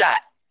had a shot.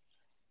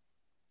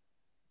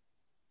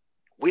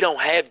 We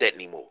don't have that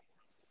anymore.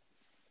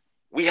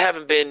 We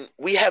haven't made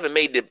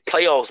the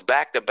playoffs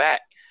back to back.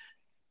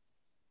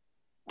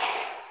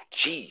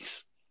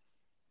 Jeez.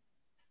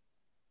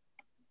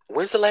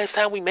 When's the last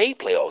time we made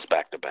playoffs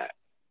back to back?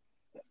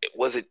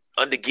 Was it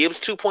under Gibbs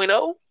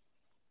 2.0?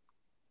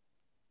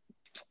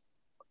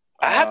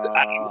 I have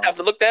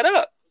to look that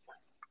up.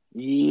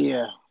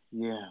 Yeah.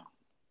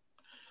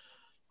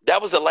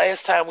 That was the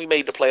last time we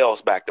made the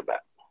playoffs back to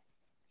back.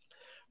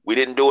 We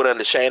didn't do it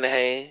under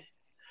Shanahan.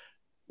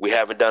 We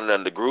haven't done it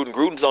under Gruden.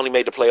 Gruden's only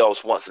made the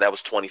playoffs once, and that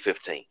was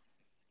 2015.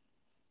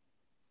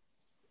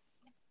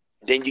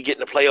 Then you get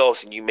in the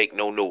playoffs and you make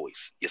no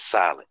noise. You're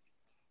silent.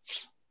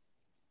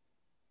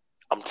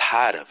 I'm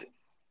tired of it.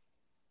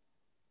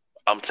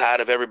 I'm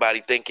tired of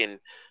everybody thinking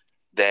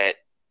that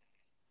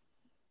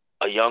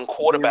a young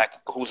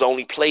quarterback who's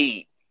only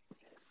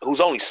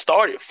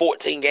started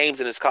 14 games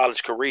in his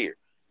college career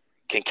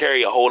can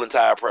carry a whole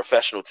entire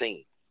professional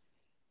team.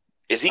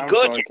 Is he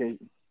good? Sorry,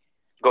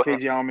 Go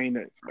ahead. KG, I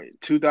mean,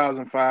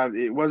 2005,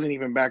 it wasn't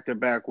even back to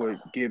back with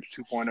Gibbs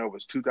 2.0. It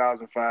was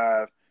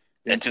 2005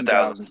 and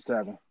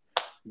 2007.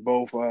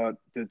 Both the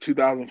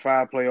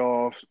 2005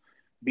 playoffs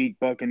beat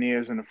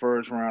Buccaneers in the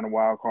first round of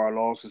wild card,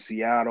 lost to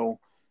Seattle.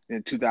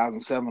 Then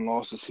 2007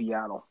 lost to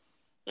Seattle.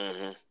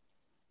 Mm-hmm.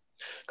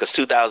 Because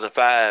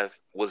 2005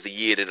 was the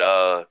year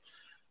that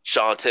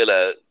Sean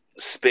Taylor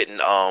spit in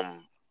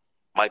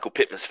Michael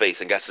Pittman's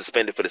face and got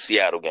suspended for the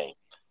Seattle game.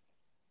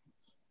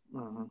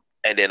 Mm-hmm.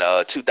 And then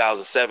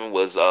 2007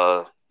 was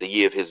the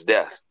year of his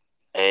death,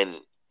 and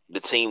the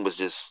team was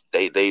just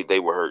they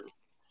were hurt.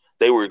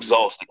 They were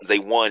exhausted because they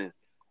won.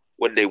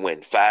 What did they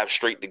win? 5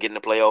 straight to get in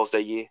the playoffs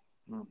that year.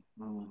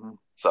 Mm-hmm.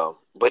 So,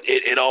 but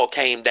it all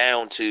came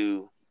down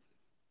to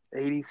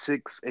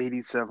 86,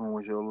 87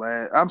 was your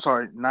last. I'm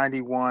sorry,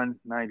 91,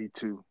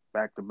 92,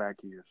 back-to-back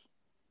years.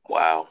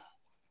 wow,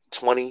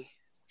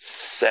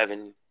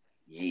 27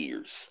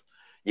 years.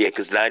 Yeah,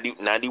 because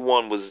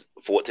 91 was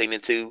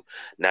 14-2,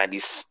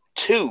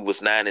 92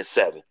 was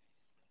 9-7,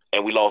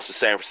 and we lost to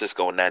San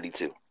Francisco in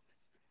 92.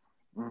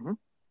 Mm-hmm.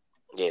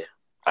 Yeah,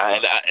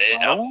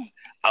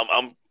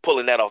 I'm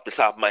pulling that off the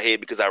top of my head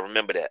because I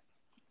remember that.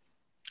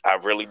 I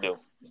really do.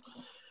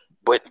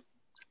 But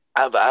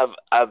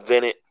I've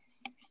been it.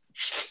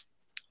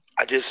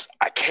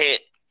 I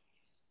can't.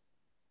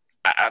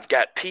 I've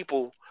got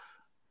people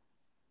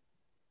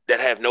that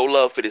have no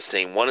love for this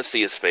team, want to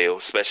see us fail,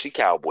 especially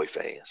Cowboy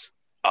fans.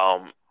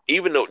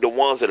 Even though the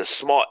ones that are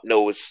smart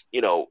know it's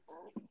a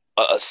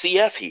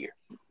CF here,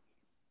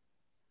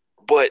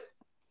 but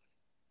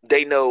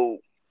they know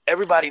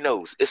everybody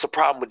knows it's a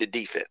problem with the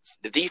defense.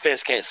 The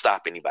defense can't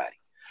stop anybody.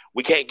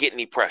 We can't get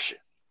any pressure.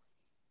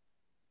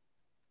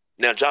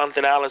 Now,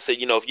 Jonathan Allen said,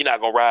 if you're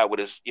not going to ride with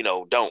us,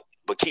 don't.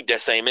 But keep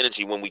that same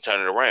energy when we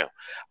turn it around.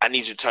 I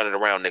need you to turn it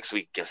around next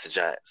week against the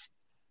Giants.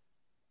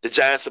 The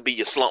Giants will be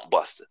your slump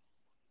buster.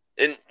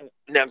 And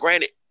now,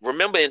 granted,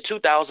 remember in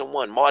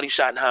 2001, Marty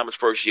Schottenheimer's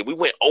first year, we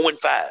went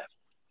 0-5,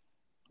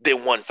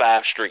 then won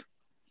 5 straight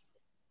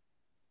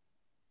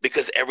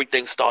because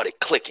everything started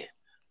clicking.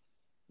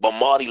 But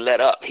Marty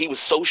let up. He was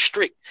so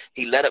strict.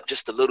 He let up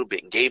just a little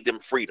bit and gave them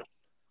freedom.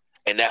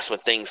 And that's when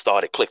things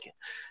started clicking.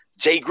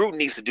 Jay Gruden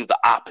needs to do the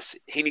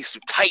opposite. He needs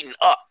to tighten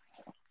up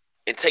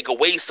and take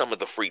away some of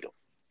the freedom.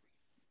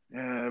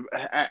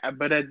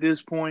 But at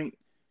this point,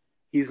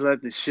 he's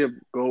let the ship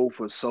go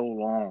for so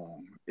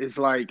long. It's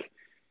like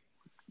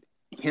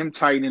him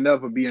tightening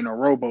up or being a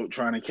rowboat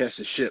trying to catch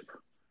the ship.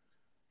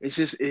 It's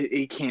just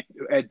it can't.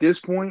 At this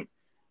point,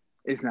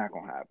 it's not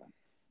going to happen.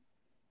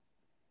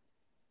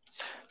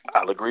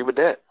 I'll agree with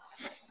that.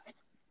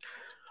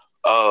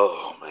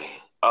 Oh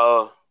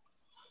man.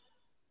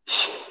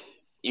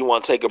 You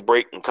want to take a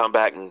break and come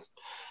back and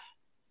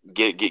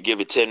give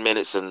it 10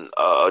 minutes and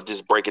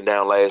just breaking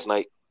down last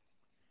night?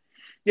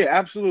 Yeah,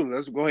 absolutely.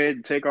 Let's go ahead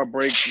and take our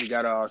break. We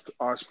got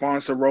our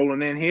sponsor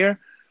rolling in here,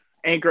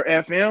 Anchor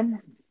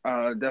FM.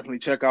 Definitely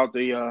check out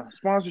the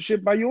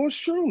sponsorship by yours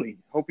truly.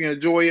 Hope you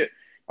enjoy it.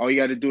 All you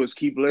got to do is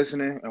keep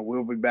listening, and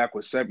we'll be back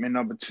with segment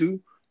number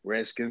 2,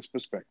 Redskins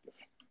Perspective.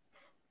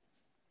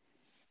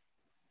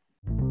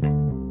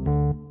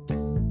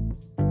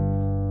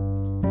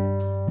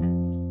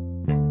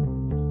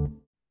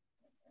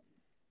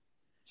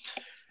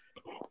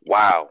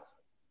 Wow.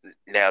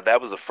 Now,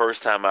 that was the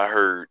first time I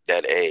heard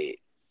that, hey,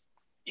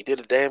 you did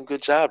a damn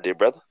good job there,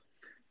 brother.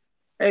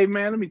 Hey,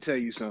 man, let me tell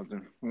you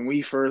something. When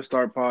we first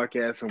started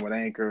podcasting with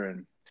Anchor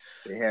and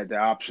they had the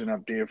option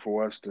up there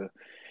for us to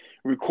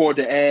record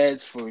the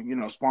ads for,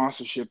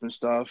 sponsorship and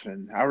stuff.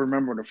 And I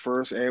remember the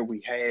first ad we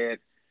had,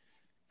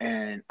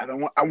 and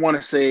I want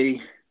to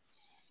say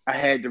I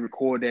had to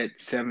record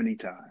that 70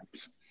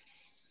 times.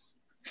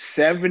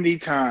 70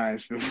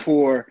 times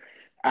before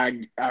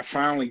I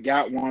finally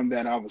got one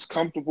that I was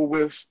comfortable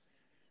with,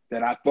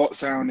 that I thought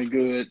sounded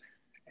good,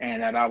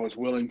 and that I was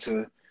willing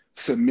to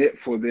submit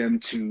for them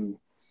to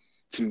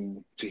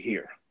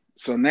hear.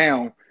 So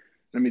now,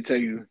 let me tell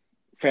you,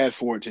 fast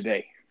forward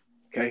today,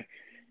 okay?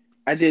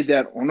 I did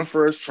that on the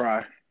first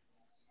try,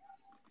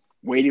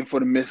 waiting for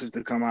the missus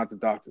to come out the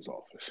doctor's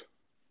office.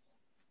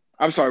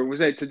 I'm sorry,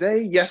 was that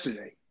today?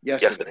 Yesterday.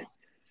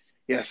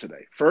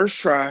 First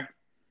try.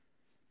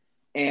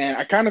 And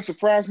I kind of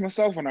surprised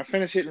myself when I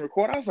finished hitting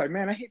record. I was like,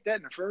 man, I hit that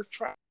in the first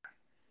try.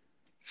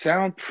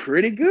 Sound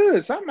pretty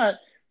good. So I'm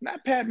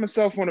not patting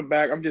myself on the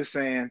back. I'm just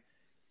saying,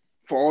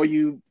 for all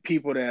you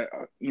people that,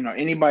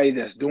 anybody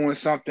that's doing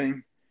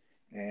something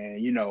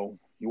and, you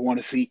want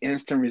to see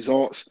instant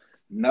results,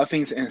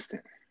 nothing's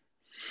instant.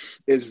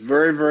 It's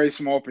very, very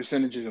small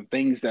percentages of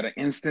things that are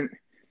instant.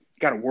 You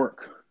got to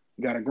work.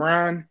 You got to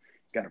grind.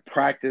 You got to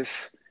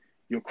practice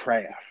your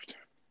craft.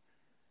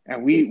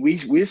 And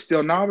we're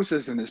still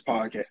novices in this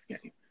podcast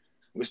game.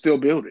 We're still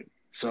building.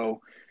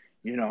 So,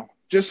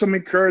 just some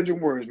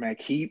encouraging words, man.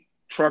 Keep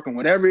trucking.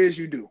 Whatever it is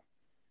you do,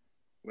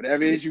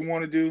 whatever it is you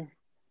want to do,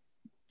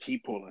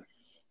 keep pulling.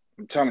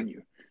 I'm telling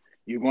you,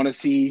 you're going to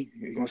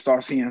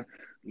start seeing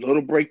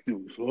little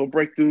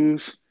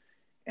breakthroughs,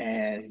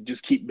 and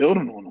just keep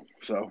building on them.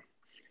 So,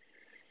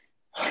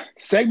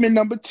 segment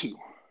number 2.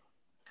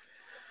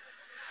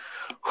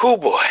 Oh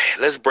boy,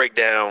 let's break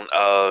down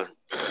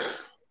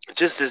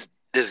just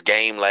this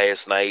game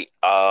last night.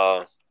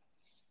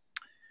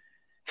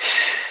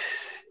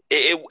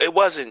 it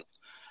wasn't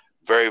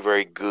very,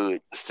 very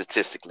good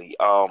statistically.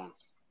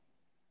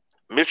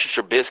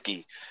 Mitchell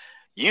Trubisky,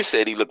 you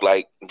said he looked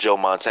like Joe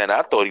Montana.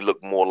 I thought he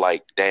looked more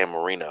like Dan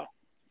Marino.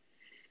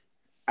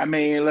 I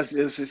mean, let's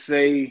just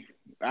say,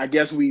 I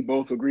guess we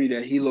both agree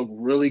that he looked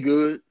really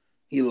good.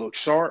 He looked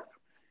sharp.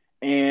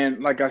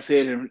 And like I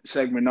said in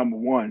segment number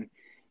one,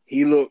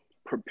 he looked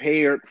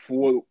prepared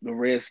for the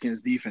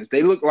Redskins defense.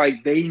 They looked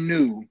like they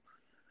knew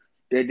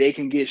that they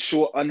can get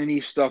short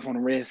underneath stuff on the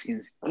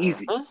Redskins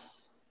easy. Mhm.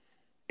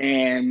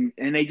 And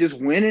they just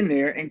went in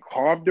there and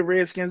carved the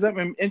Redskins up.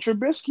 And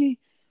Trubisky,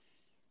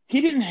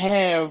 he didn't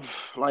have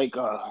like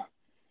a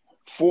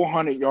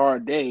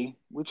 400-yard day.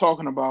 We're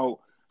talking about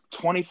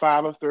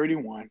 25 of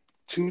 31,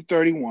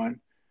 231,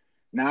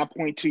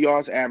 9.2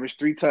 yards average,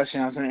 3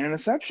 touchdowns, and an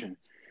interception.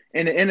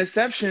 And the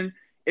interception,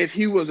 if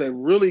he was a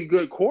really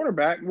good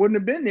quarterback, wouldn't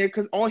have been there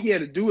because all he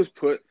had to do was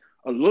put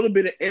a little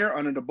bit of air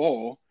under the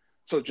ball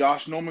so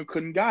Josh Norman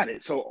couldn't got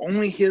it. So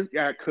only his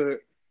guy could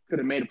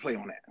have made a play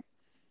on that.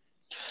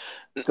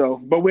 So,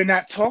 but we're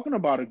not talking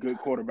about a good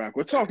quarterback.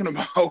 We're talking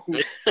about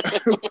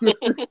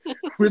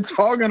we're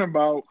talking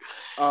about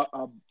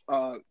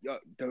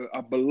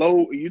a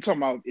below. You're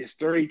talking about it's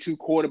 32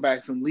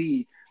 quarterbacks in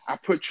league. I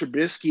put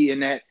Trubisky in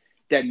that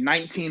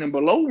 19 and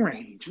below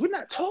range. We're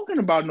not talking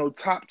about no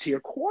top tier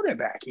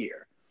quarterback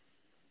here.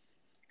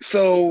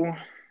 So,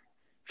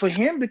 for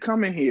him to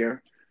come in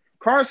here,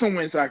 Carson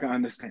Wentz, I can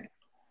understand.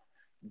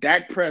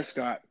 Dak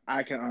Prescott,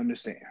 I can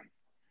understand.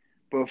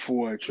 But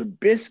for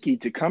Trubisky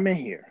to come in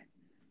here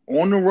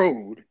on the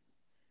road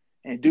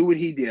and do what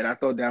he did, I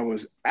thought that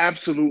was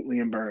absolutely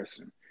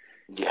embarrassing.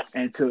 Yeah.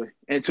 And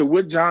to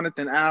what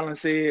Jonathan Allen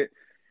said,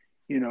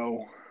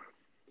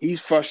 he's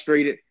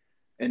frustrated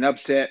and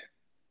upset,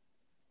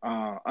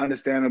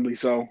 understandably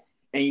so.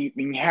 And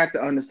you have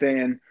to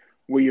understand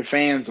where your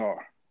fans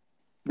are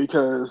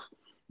because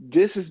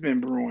this has been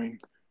brewing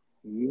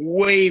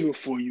way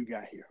before you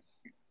got here.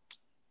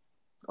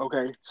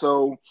 Okay,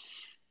 so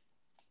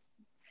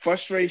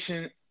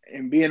frustration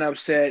and being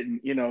upset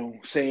and,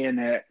 saying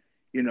that,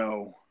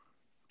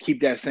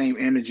 keep that same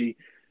energy.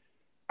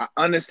 I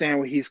understand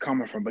where he's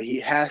coming from, but he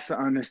has to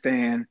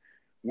understand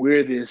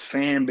where this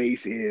fan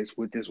base is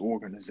with this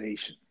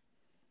organization.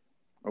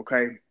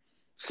 Okay?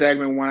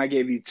 Segment one, I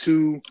gave you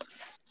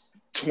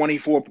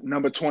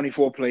number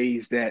 24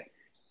 plays that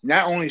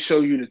not only show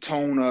you the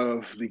tone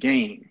of the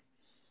game,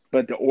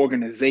 but the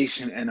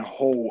organization and the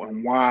whole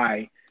and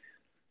why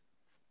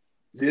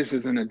this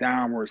is in a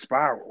downward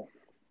spiral.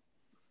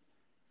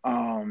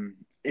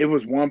 It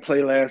was one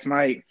play last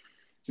night.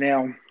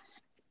 Now,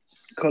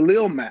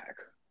 Khalil Mack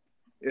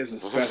is a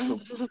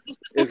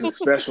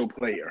special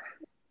player.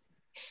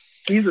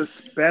 He's a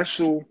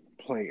special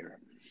player.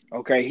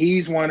 Okay,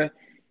 he's one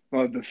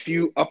of the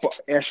few upper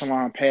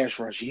echelon pass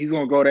rushers. He's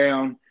going to go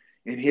down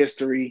in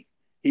history.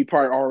 He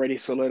probably already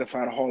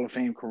solidified a Hall of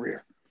Fame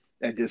career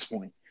at this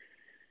point.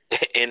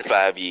 In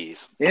 5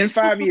 years. In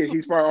 5 years,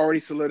 he's probably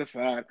already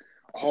solidified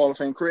a Hall of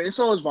Fame career, and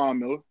so is Von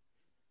Miller.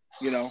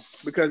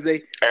 Because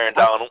Aaron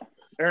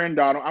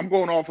Donald. I'm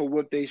going off of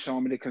what they show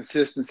me, the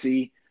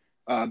consistency,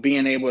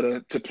 being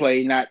able to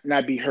play,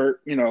 not be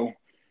hurt.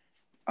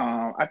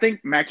 I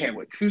think Mac had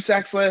 2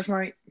 sacks last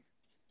night.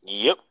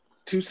 Yep,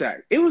 2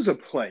 sacks. It was a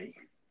play.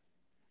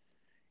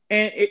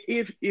 And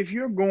if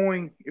you're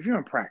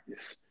in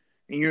practice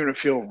and you're in a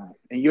field room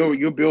and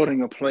you're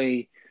building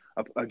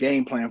a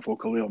game plan for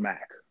Khalil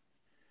Mack.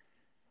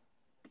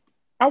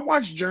 I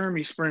watched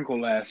Jeremy Sprinkle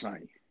last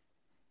night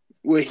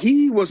where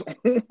he was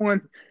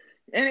on,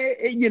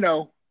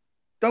 and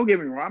don't get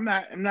me wrong.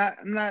 I'm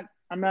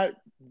not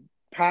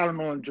piling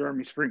on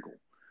Jeremy Sprinkle,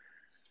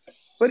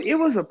 but it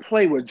was a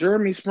play where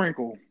Jeremy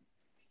Sprinkle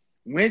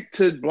went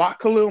to block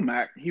Khalil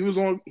Mack. He was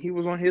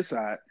on his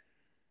side,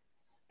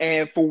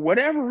 and for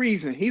whatever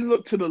reason, he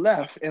looked to the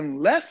left and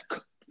left.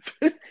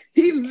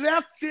 He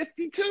left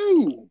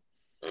 52.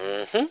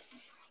 Mm-hmm.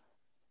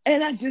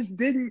 And I just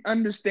didn't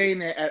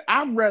understand that.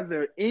 I'd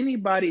rather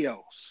anybody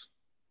else.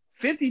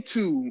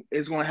 52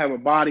 is going to have a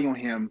body on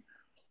him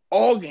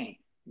all game,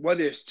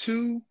 whether it's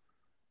 2,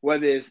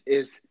 whether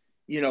it's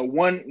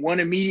one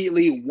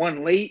immediately,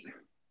 1 late.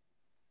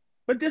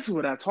 But this is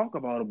what I talk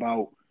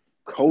about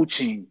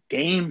coaching,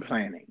 game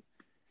planning.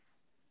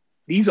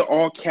 These are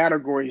all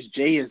categories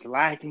Jay is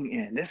lacking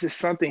in. This is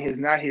something is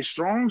not his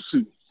strong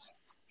suit.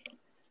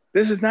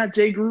 This is not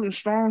Jay Gruden's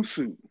strong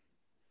suit.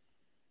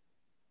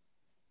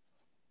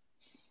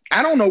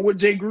 I don't know what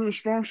Jay Gruden's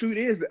strong suit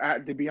is,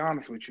 to be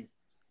honest with you.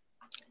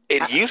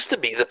 It used to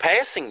be the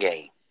passing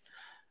game,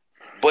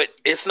 but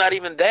it's not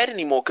even that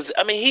anymore. Because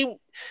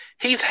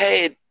he's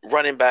had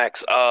running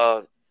backs.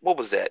 What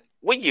was that?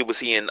 What year was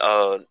he in?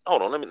 Hold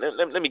on,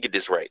 let me get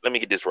this right.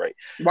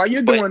 While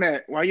you're doing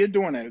that,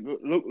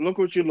 look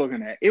what you're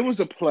looking at. It was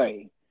a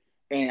play,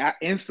 and I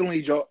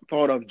instantly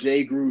thought of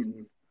Jay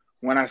Gruden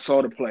when I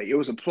saw the play. It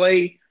was a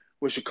play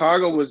where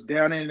Chicago was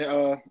down in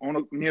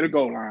near the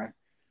goal line.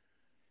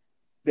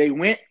 They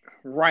went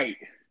right,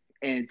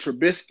 and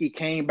Trubisky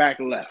came back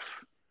left,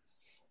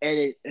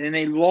 and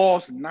they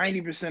lost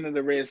 90% of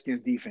the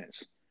Redskins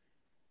defense.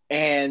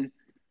 and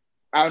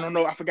I don't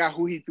know, I forgot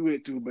who he threw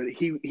it to, but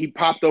he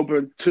popped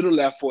over to the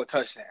left for a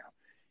touchdown.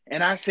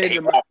 And I And said he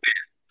to my walked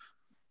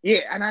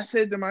yeah, and I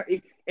said to my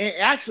and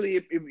actually,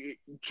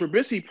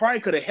 Trubisky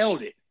probably could have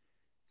held it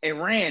and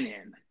ran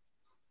in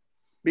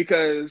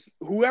because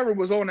whoever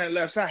was on that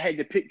left side had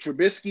to pick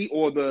Trubisky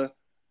or the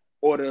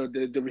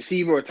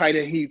receiver or tight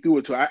end he threw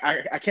it to.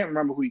 I can't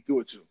remember who he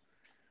threw it to,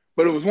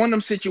 but it was one of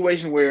them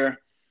situations where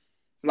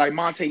like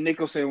Monte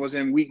Nicholson was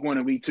in week 1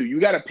 and week 2. You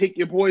got to pick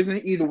your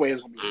poison. Either way,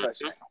 it's gonna be a in.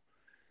 touchdown.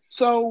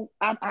 So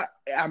I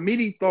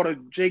immediately thought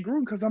of Jay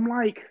Gruden because I'm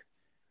like,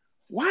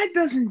 why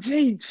doesn't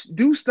Jay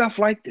do stuff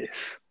like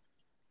this?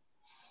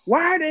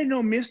 Why are there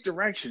no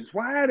misdirections?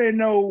 Why are there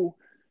no,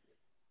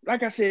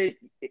 like I said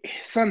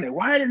Sunday,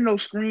 why are there no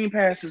screen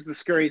passes to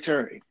Scary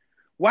Terry?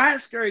 Why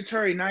is Scary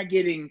Terry not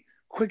getting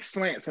quick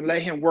slants and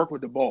let him work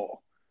with the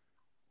ball?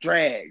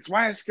 Drags.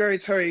 Why is Scary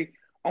Terry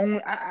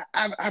only?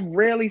 I've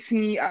rarely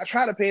seen. I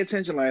tried to pay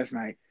attention last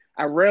night.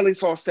 I rarely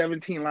saw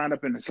 17 lined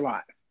up in the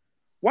slot.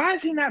 Why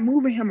is he not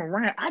moving him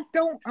around? I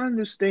don't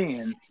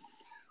understand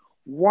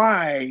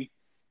why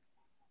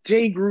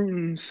Jay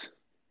Gruden's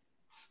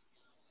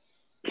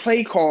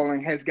play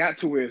calling has got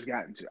to where it's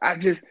gotten to. I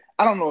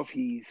don't know if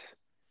he's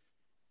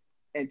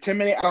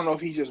intimidated. I don't know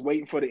if he's just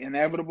waiting for the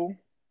inevitable.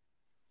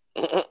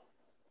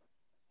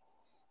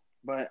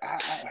 But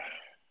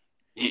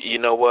You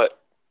know what?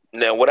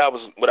 Now,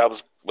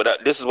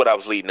 this is what I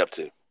was leading up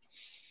to.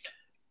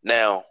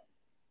 Now,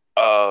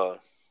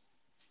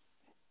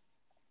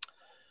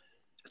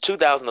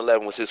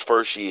 2011 was his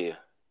first year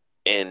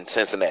in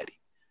Cincinnati,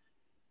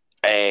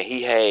 and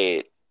he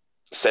had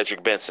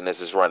Cedric Benson as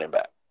his running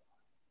back.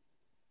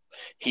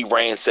 He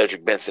ran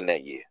Cedric Benson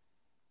that year.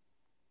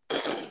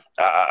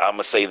 I'm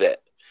gonna say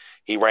that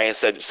he ran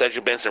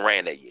Cedric Benson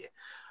ran that year.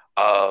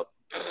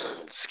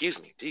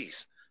 Excuse me,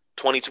 geez,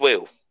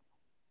 2012.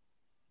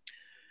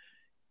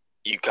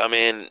 You come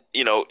in,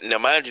 now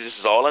mind you, this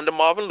is all under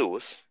Marvin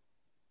Lewis.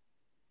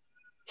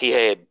 He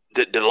had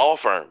the law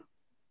firm,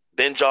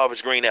 Ben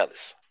Jarvis Green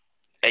Ellis.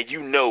 And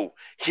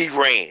he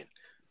ran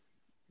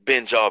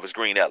Ben Jarvis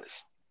Green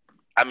Ellis.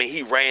 I mean,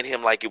 he ran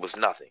him like it was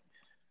nothing.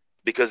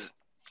 Because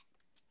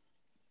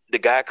the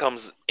guy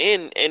comes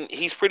in and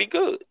he's pretty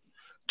good.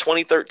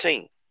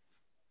 2013,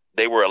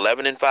 they were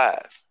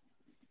 11-5.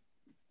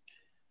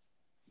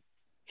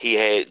 He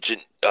had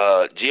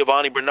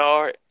Giovanni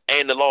Bernard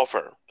and the law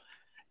firm.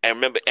 And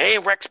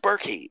Rex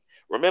Burkhead.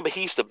 Remember,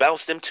 he used to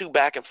bounce them two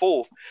back and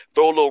forth,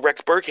 throw a little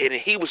Rex Burkhead,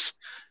 and he was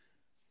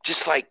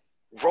just like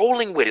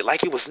rolling with it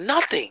like it was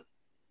nothing.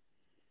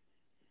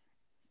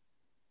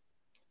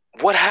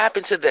 What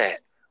happened to that?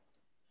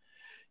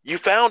 You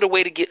found a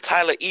way to get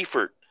Tyler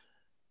Eifert.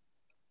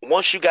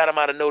 Once you got him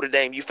out of Notre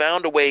Dame, you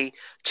found a way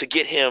to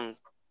get him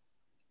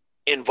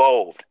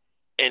involved.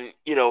 And,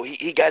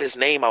 he got his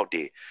name out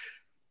there.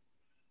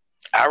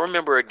 I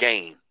remember a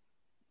game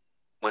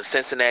when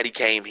Cincinnati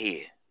came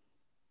here.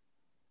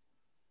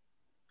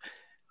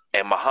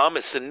 And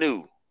Mohamed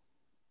Sanu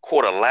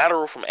caught a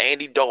lateral from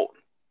Andy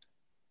Dalton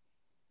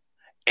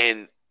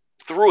and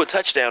threw a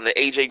touchdown to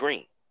A.J.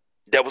 Green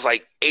that was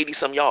like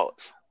 80-some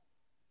yards.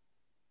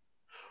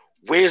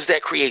 Where's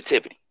that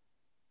creativity?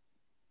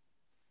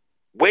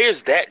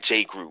 Where's that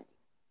Jay Gruden?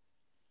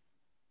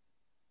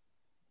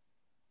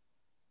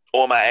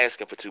 Or am I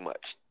asking for too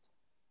much?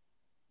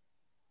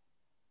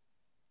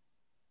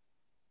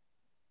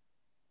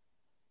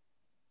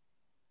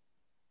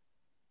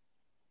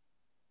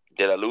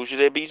 Did I lose you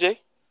there, BJ?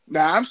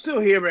 Nah, I'm still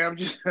here, man. I'm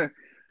just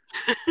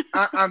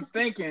I'm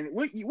thinking,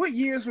 what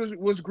years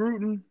was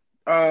Gruden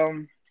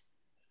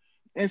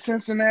in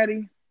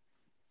Cincinnati?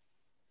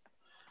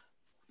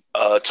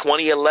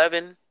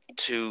 2011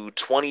 to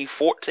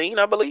 2014,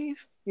 I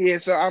believe. Yeah,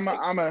 so I'm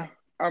a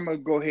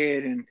go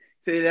ahead and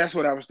say that's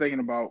what I was thinking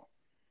about.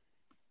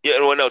 Yeah,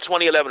 well, no,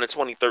 2011 to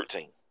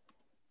 2013.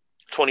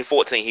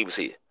 2014, he was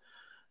here.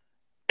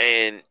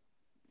 And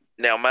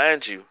now,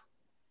 mind you,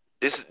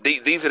 these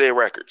are their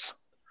records: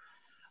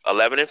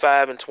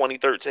 11-5 in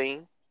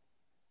 2013.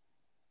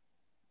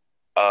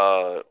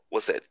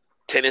 What's that?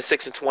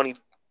 10-6 in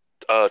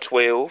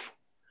 2012.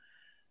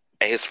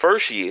 And his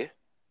first year,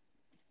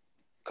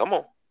 come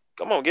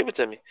on, give it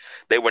to me.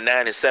 They were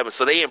 9-7,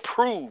 so they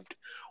improved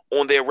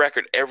on their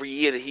record every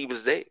year that he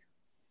was there.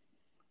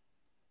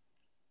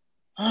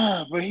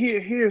 But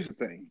here's the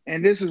thing,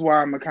 and this is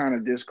why I'm gonna kind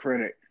of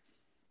discredit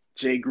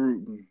Jay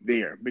Gruden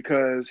there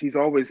because he's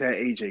always had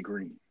AJ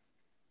Green.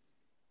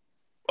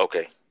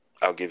 Okay,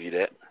 I'll give you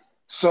that.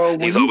 So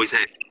He's always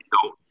had.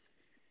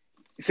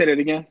 Say that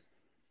again.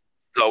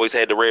 He's always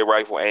had the red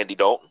rifle, Andy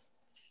Dalton.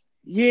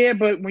 Yeah,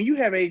 but when you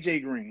have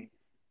AJ Green,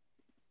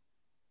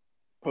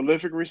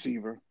 prolific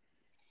receiver,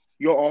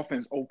 your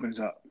offense opens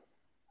up.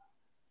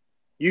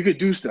 You could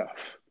do stuff.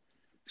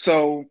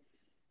 So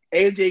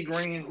AJ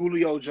Green,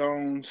 Julio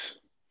Jones,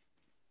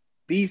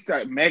 these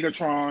type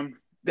Megatron,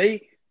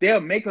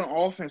 they'll make an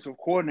offensive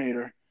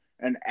coordinator,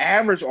 an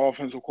average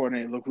offensive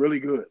coordinator, look really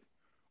good.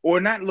 Or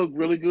not look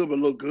really good, but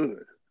look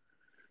good.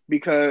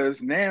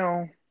 Because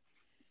now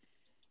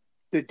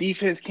the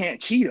defense can't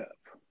cheat up.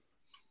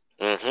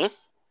 Mm-hmm.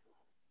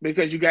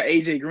 because you got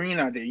AJ Green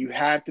out there. You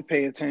have to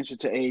pay attention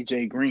to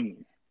AJ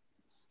Green.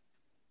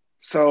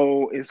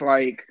 So it's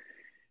like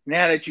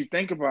now that you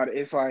think about it,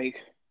 it's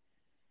like,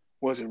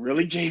 was it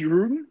really Jay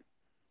Gruden,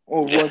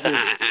 or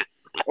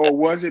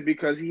was it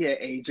because he had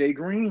AJ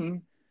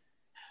Green?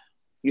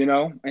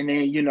 And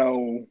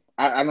then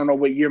I don't know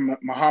what year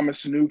Muhammad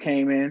Sanu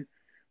came in,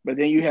 but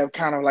then you have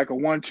kind of like a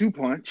 1-2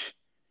 punch.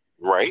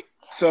 Right.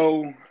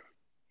 So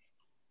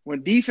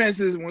when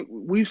defenses,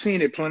 we've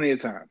seen it plenty of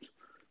times.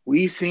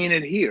 We've seen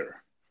it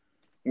here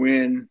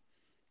when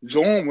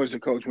Zorn was the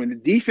coach. When the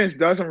defense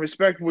doesn't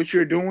respect what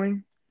you're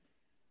doing,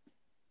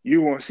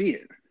 you won't see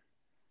it.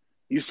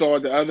 You saw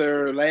the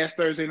other last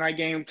Thursday night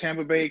game,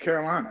 Tampa Bay,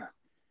 Carolina.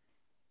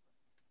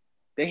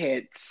 They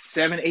had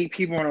 7, 8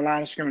 people on the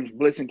line of scrimmage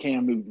blitzing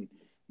Cam Newton,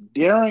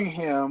 daring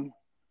him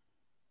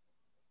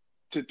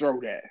to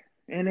throw that.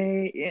 And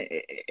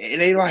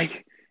they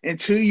like,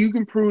 until you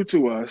can prove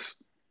to us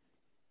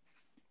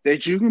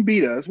that you can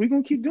beat us, we're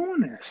going to keep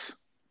doing this.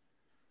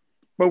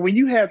 But when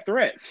you have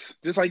threats,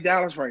 just like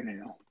Dallas right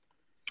now,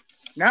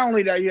 not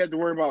only that you have to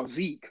worry about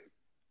Zeke,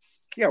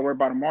 you got to worry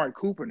about Amari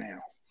Cooper now.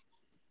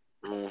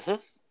 Mm-hmm.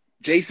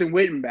 Jason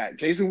Witten back.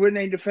 Jason Witten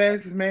ain't the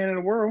fastest man in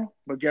the world,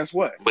 but guess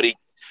what? But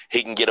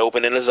he can get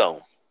open in the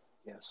zone.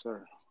 Yes,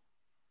 sir.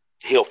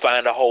 He'll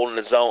find a hole in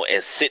the zone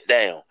and sit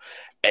down.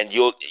 And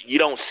you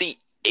don't see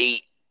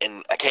 8,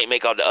 and I can't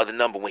make out the other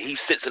number. When he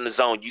sits in the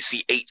zone, you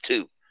see 8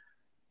 too.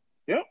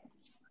 Yep.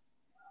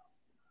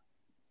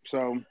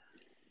 So,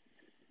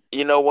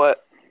 you know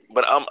what?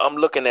 But I'm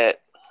looking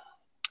at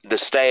the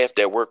staff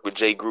that worked with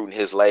Jay Gruden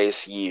his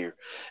last year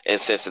in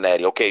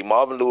Cincinnati. Okay,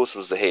 Marvin Lewis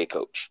was the head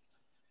coach.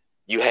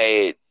 You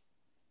had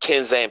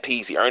Ken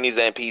Zampese, Ernie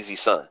Zampese's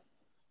son,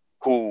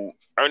 who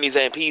Ernie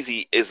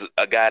Zampese is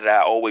a guy that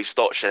I always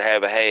thought should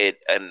have had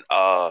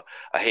a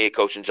head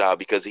coaching job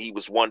because he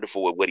was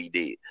wonderful at what he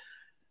did.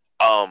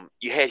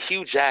 You had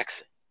Hugh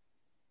Jackson,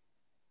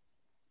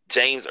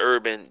 James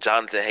Urban,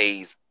 Jonathan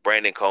Hayes,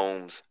 Brandon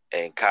Combs,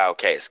 and Kyle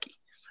Kasky.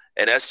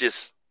 And that's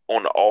just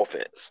on the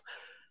offense.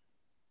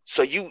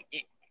 So you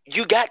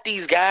got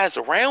these guys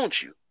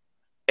around you.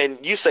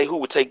 And you say who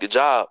would take the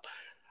job.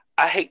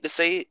 I hate to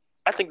say it.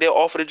 I think they'll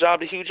offer the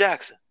job to Hugh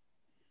Jackson.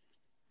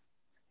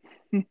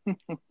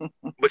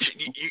 But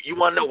you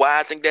want to know why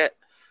I think that?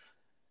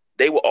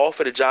 They will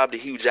offer the job to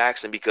Hugh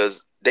Jackson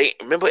because they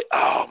remember.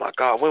 Oh my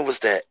God, when was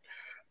that?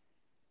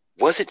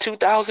 Was it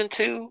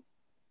 2002?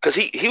 Because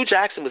Hugh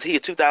Jackson was here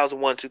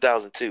 2001,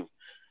 2002,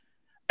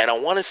 and I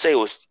want to say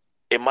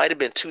it might have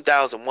been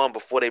 2001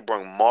 before they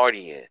brought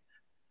Marty in.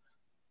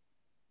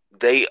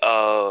 They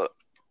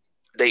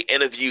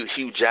interviewed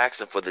Hugh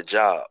Jackson for the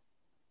job,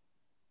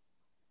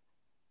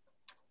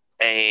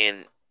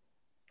 and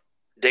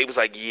they was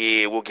like,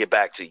 "Yeah, we'll get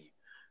back to you."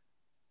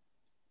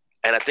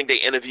 And I think they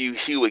interviewed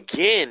Hugh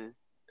again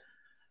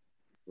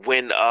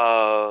when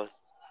right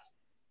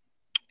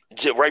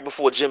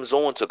before Jim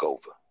Zorn took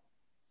over.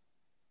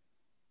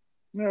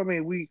 I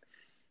mean, we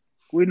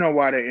know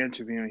why they're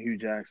interviewing Hugh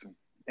Jackson,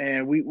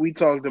 and we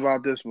talked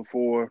about this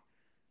before.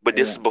 But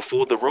this is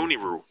before the Rooney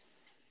Rule.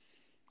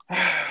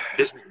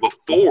 This is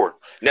before.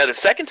 Now the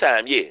second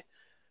time, yeah,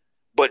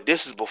 but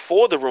this is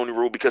before the Rooney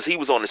Rule because he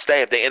was on the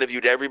staff. They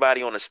interviewed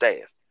everybody on the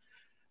staff.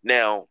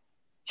 Now,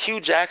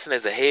 Hugh Jackson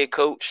as a head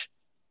coach,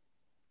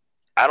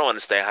 I don't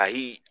understand how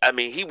he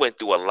went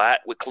through a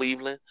lot with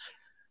Cleveland,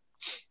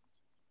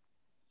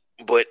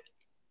 but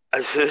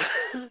I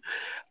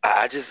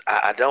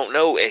don't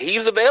know. And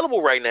he's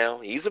available right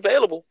now. He's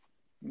available.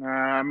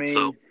 I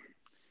mean,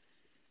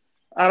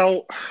 I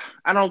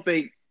don't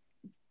think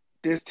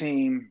this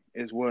team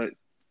is what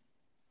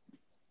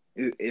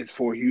is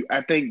for you.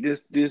 I think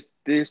this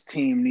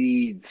team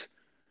needs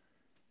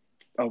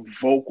a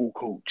vocal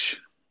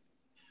coach.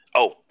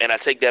 Oh, and I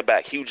take that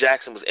back. Hugh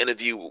Jackson was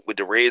interviewed with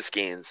the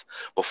Redskins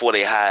before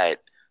they hired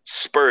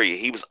Spurrier.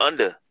 He was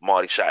under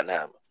Marty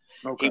Schottenheimer.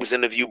 Okay. He was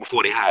interviewed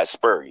before they hired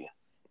Spurrier.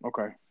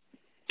 Okay.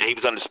 And he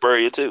was under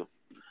Spurrier too.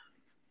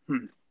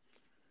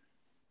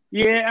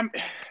 Yeah,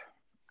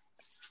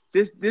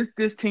 this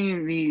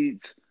team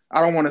needs,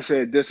 I don't want to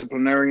say a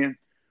disciplinarian,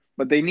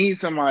 but they need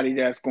somebody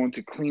that's going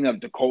to clean up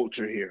the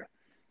culture here.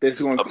 That's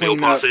going to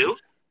clean up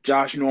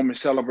Josh Norman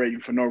celebrating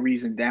for no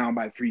reason down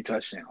by 3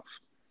 touchdowns.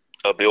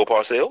 Bill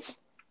Parcells?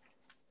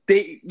 But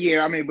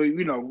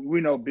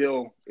we know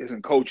Bill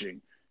isn't coaching.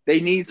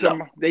 They need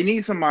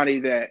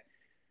somebody that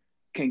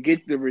can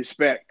get the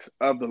respect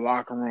of the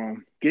locker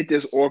room, get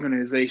this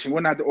organization.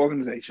 Well, not the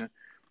organization,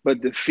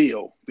 but the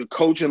field, the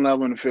coaching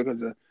level in the field.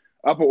 Because the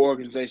upper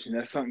organization,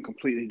 that's something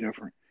completely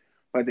different.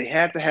 But they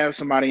have to have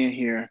somebody in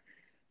here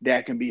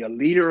that can be a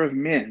leader of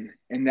men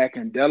and that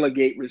can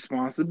delegate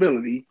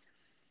responsibility,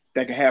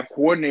 that can have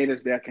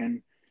coordinators that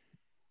can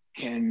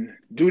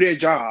do their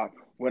job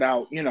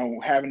without,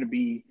 having to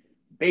be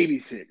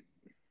babysit.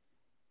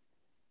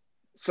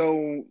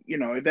 So,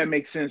 if that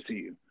makes sense to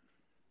you.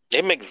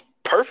 It makes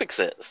perfect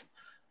sense.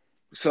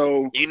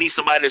 So you need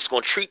somebody that's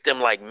going to treat them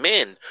like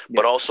men,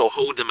 but also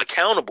hold them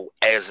accountable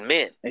as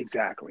men.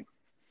 Exactly.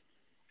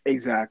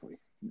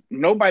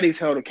 Nobody's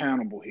held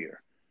accountable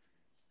here.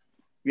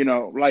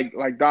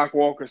 Like Doc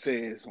Walker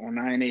says on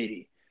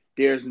 980,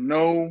 there's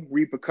no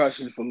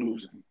repercussions for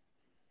losing.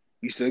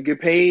 You still get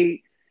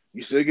paid.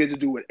 You still get to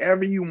do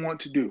whatever you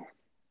want to do.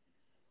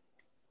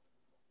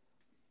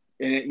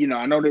 And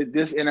I know that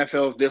this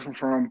NFL is different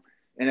from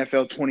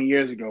NFL 20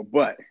 years ago,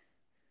 but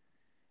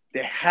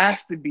there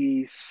has to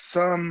be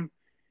some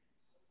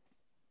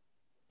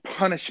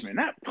punishment.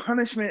 Not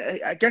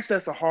punishment. I guess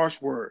that's a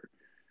harsh word,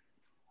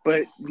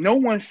 but no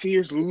one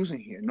fears losing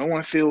here. No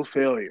one feels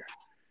failure.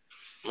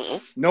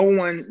 Mm-mm. No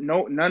one,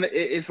 no, none.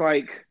 It's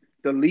like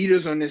the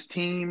leaders on this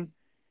team,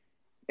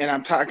 and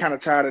I'm kind of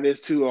tired of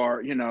this too.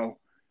 Are I'm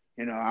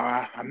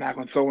not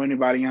going to throw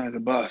anybody under the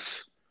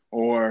bus,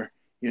 or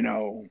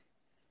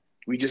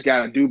we just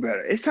got to do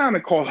better. It's time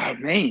to call out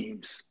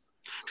names.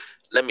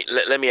 Let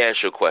me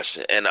ask you a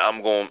question, and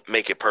I'm going to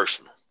make it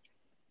personal.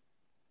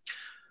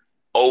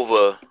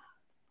 Over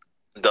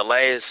the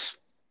last,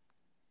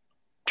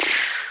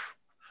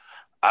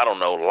 I don't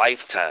know,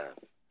 lifetime,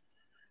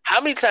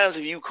 how many times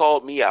have you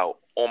called me out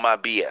on my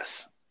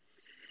BS?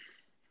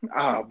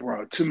 Ah,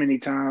 bro, too many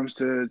times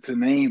to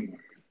name.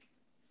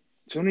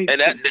 Too many.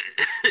 And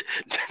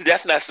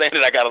that's not saying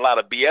that I got a lot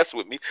of BS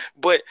with me,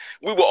 but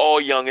we were all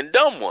young and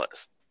dumb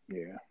once.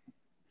 Yeah.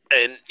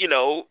 And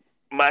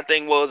my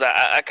thing was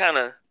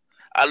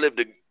I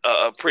lived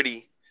a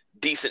pretty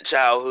decent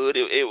childhood.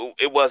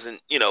 It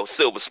wasn't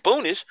silver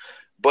spoonish,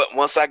 but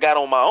once I got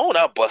on my own,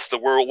 I bust the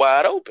world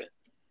wide open.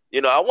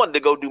 I wanted to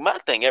go do my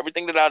thing,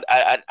 everything that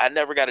I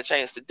never got a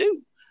chance to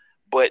do.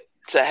 But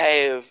to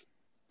have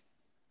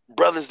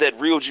brothers that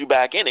reeled you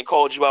back in and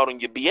called you out on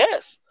your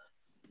BS,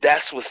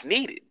 that's what's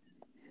needed.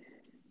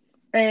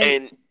 And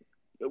And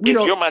we if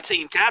don't. you're my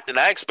team captain,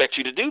 I expect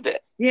you to do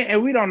that. Yeah,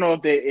 and we don't know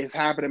if that is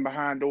happening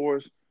behind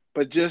doors,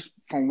 but just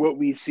from what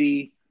we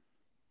see,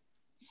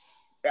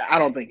 I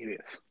don't think it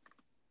is.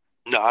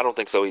 No, I don't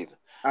think so either.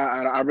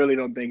 I really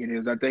don't think it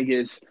is. I think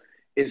it's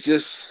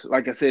just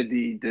like I said,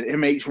 the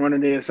inmates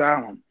running the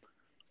asylum.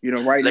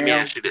 Right Let me now.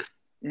 ask you this.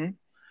 Mhm.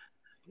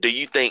 Do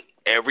you think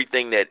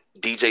everything that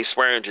DJ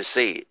Swearingen just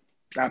said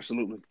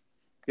Absolutely.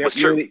 Yep. was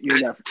true? You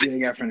ain't got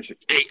to finish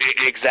it.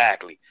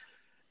 Exactly.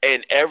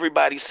 And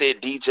everybody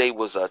said DJ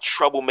was a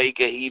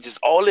troublemaker. He just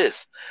all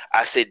this.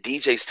 I said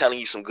DJ's telling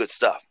you some good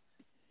stuff.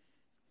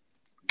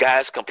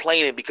 Guys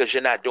complaining because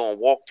you're not doing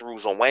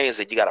walkthroughs on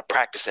Wednesday. You got to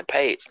practice in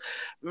pads.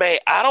 Man,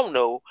 I don't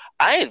know.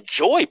 I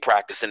enjoy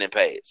practicing in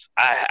pads.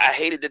 I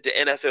hated that the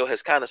NFL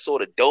has kind of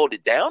sort of dulled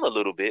it down a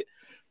little bit,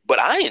 but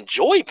I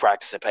enjoy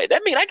practicing pads.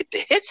 That means I get to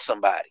hit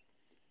somebody.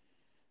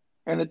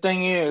 And the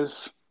thing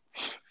is,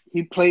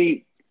 he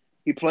played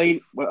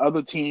with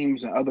other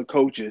teams and other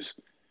coaches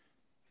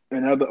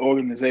and other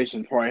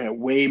organizations probably had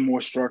way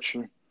more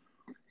structure,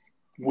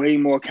 way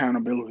more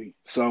accountability.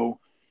 So,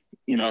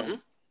 you know, Mm-hmm.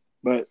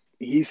 but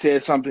he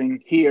said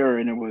something here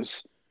and it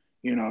was,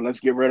 let's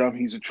get rid of him.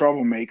 He's a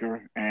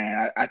troublemaker.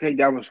 And I think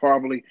that was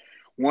probably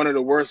one of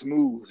the worst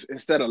moves.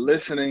 Instead of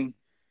listening,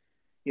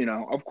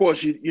 of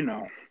course you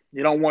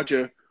don't want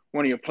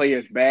one of your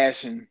players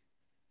bashing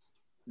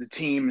the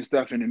team and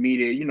stuff in the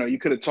media. You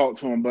could have talked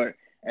to him, but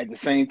at the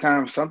same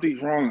time,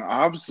 something's wrong.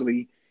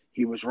 Obviously,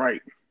 he was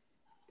right.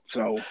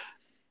 So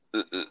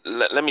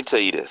Let me tell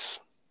you this,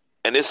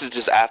 and this is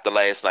just after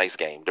last night's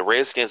game. The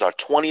Redskins are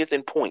 20th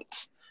in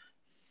points,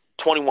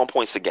 21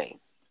 points a game.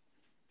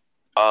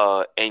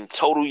 In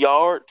total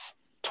yards,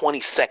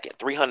 22nd,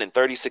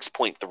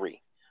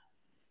 336.3.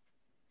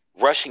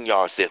 Rushing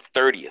yards, they're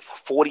 30th,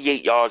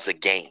 48 yards a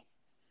game.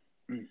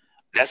 mm,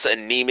 That's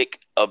anemic,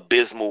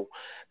 abysmal.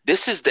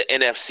 This is the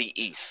NFC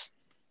East.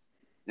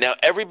 Now,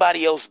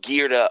 everybody else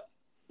geared up.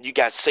 You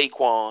got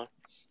Saquon,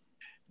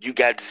 you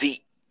got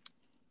Zeke.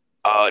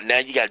 Now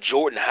you got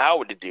Jordan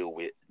Howard to deal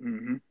with.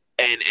 mm-hmm.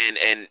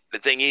 And the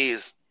thing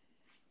is,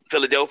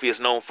 Philadelphia is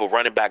known for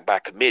running back by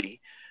committee,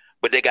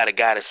 but they got a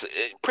guy that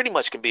pretty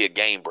much can be a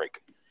game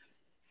breaker.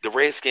 The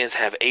Redskins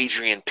have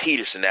Adrian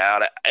Peterson. Now,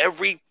 out of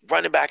every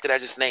running back that I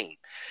just named,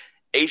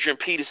 Adrian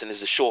Peterson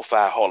is a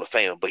surefire Hall of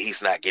Famer, but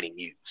he's not getting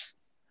used.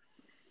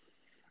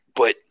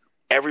 But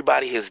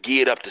everybody has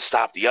geared up to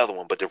stop the other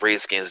one, but the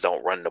Redskins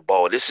don't run the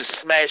ball. This is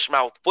smash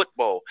mouth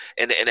football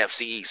in the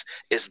NFC East.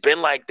 It's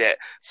been like that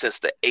since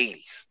the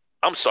 80s.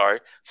 I'm sorry,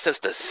 since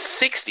the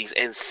 60s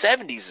and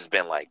 70s has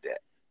been like that.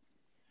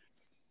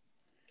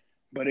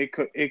 But it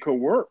could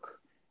work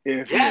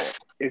if Yes,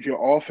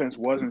 your offense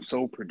wasn't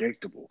so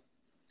predictable.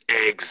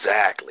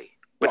 exactly.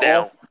 But The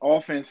now,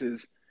 offense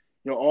is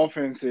your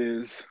offense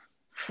is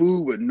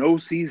food with no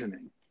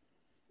seasoning.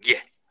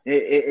 yeah,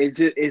 It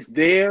just it's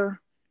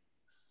there,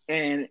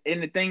 and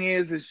the thing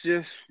is, it's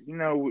just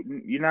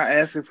you're not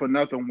asking for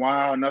nothing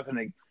wild,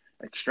 nothing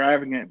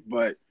extravagant,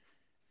 but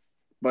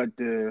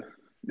the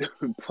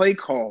play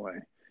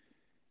calling,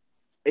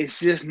 it's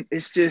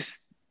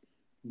just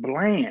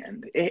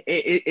bland.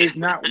 It's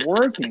not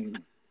working.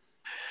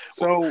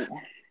 So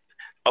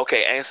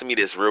okay, answer me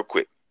this real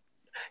quick.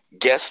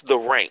 Guess the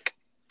rank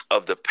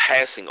of the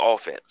passing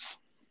offense.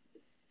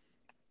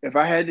 if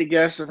I had to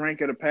guess the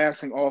rank of the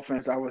passing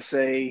offense, I would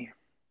say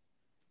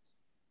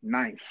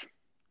ninth.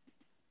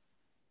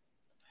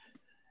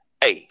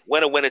 Hey,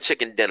 winner,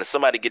 chicken dinner.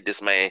 Somebody get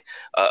this man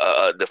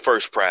the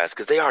first prize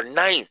because they are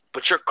ninth.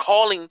 But you're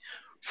calling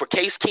for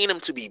Case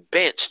Keenum to be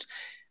benched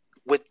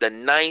with the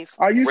ninth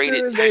Are you rated.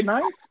 serious? They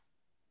ninth?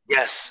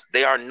 Yes,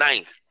 they are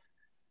ninth.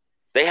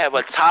 They have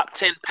a top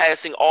 10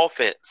 passing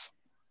offense.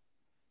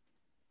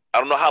 I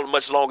don't know how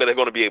much longer they're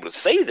going to be able to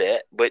say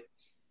that, but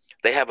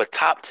they have a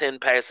top 10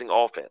 passing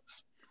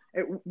offense.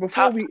 Hey,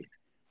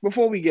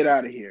 before we get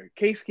out of here,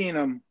 Case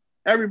Keenum,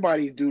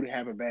 everybody's due to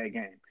have a bad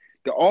game.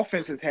 The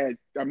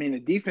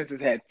defense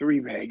has had 3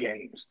 bad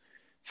games.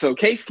 So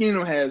Case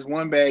Keenum has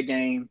 1 bad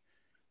game,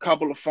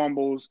 couple of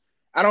fumbles.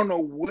 I don't know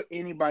what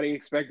anybody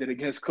expected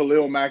against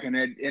Khalil Mack in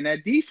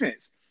that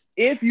defense.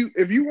 If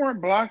you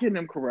weren't blocking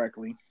them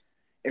correctly,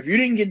 if you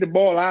didn't get the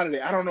ball out of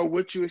there, I don't know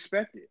what you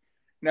expected.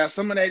 Now,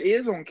 some of that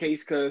is on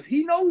Case because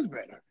he knows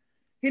better.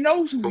 He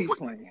knows who he's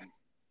playing.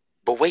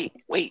 But wait.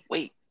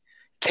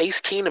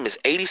 Case Keenum is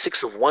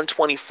 86 of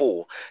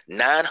 124,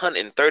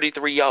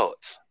 933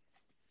 yards,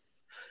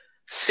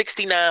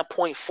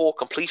 69.4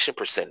 completion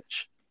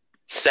percentage,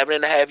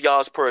 7.5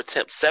 yards per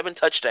attempt, 7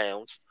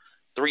 touchdowns,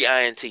 3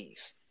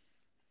 INTs.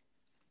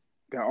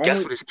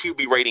 Guess what his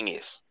QB rating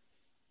is?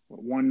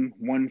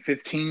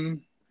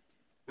 115?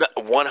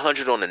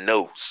 100 on the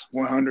nose.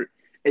 100.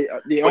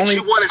 You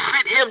want to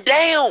sit him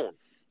down.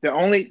 The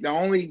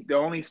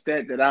only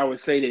stat that I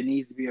would say that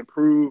needs to be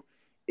improved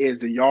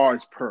is the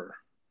yards per.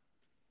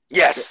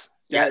 Yes.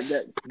 That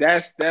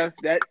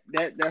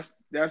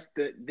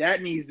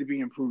needs to be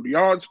improved. The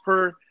yards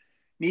per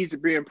needs to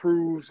be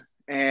improved,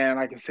 and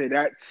like I said,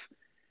 that's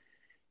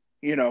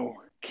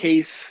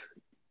Case,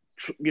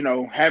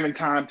 having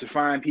time to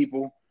find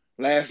people.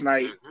 Last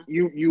night,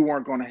 you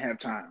weren't going to have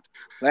time.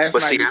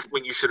 That's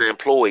when you should have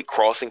employed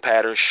crossing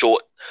patterns,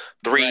 short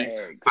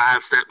 3,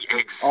 5 step.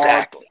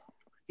 Exactly.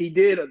 They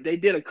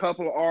did a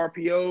couple of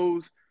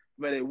RPOs,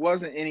 but it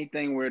wasn't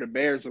anything where the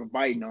Bears were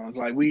biting on. It's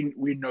like, we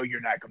know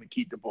you're not going to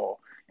keep the ball.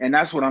 And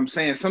that's what I'm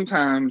saying.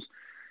 Sometimes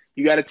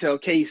you got to tell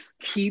Case,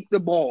 keep the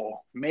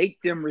ball. Make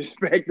them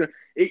respect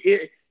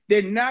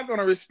they're not going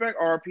to respect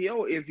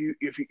RPO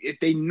if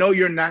they know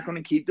you're not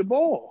going to keep the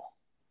ball.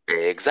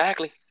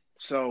 Exactly.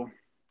 So,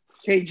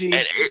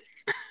 KG.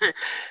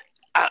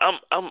 I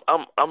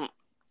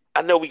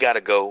know we got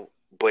to go,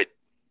 but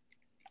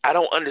I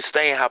don't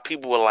understand how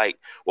people were like,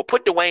 well,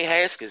 put Dwayne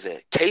Haskins in.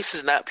 Case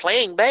is not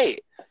playing bad.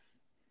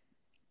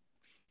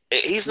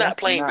 He's not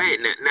playing bad.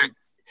 Now,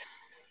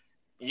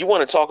 you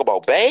want to talk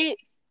about bad?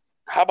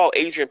 How about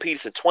Adrian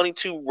Peterson,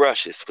 22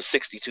 rushes for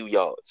 62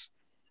 yards?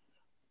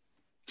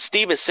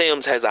 Steven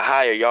Sims has a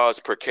higher yards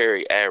per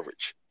carry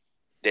average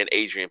than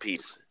Adrian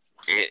Peterson.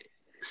 And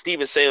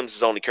Steven Sims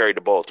has only carried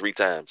the ball 3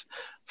 times,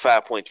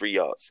 5.3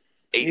 yards.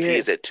 AP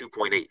is at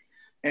 2.8.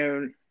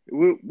 And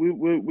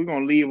we're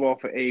going to leave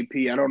off of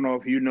AP. I don't know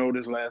if you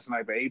noticed last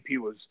night, but AP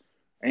was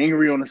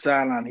angry on the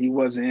sideline. He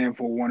wasn't in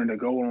for one of the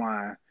goal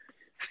line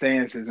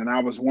stances, and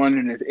I was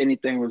wondering if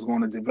anything was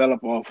going to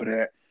develop off of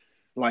that,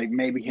 like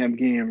maybe him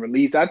getting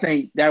released. I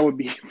think that would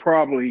be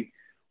probably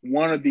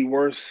one of the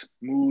worst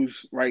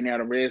moves right now,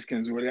 the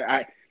Redskins.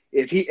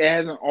 If he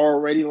hasn't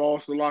already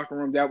lost the locker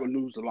room, that would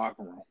lose the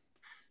locker room.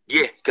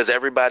 Yeah, because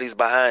everybody's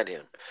behind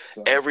him.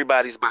 So,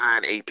 everybody's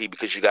behind AP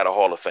because you got a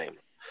Hall of Famer.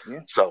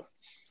 Yeah. So,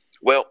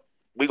 well,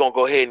 we're going to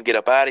go ahead and get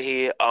up out of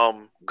here.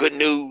 Good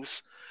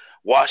news.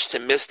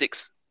 Washington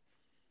Mystics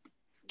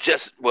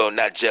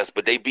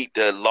but they beat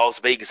the Las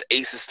Vegas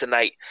Aces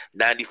tonight,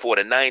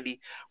 94-90.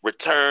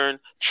 Return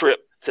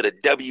trip to the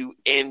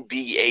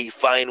WNBA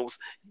Finals.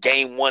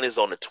 Game 1 is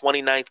on the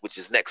 29th, which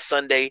is next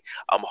Sunday.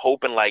 I'm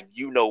hoping,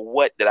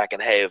 that I can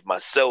have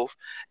myself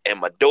and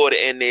my daughter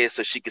in there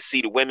so she can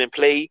see the women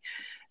play,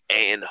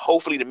 and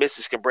hopefully the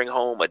Mystics can bring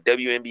home a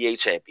WNBA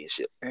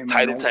championship.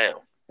 Title town.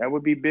 That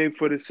would be big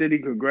for the city.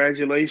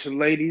 Congratulations,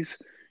 ladies.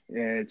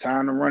 And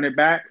time to run it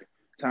back.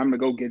 Time to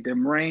go get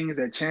them rings,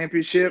 that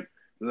championship.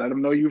 Let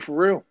them know you for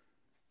real.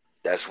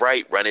 That's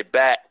right. Run it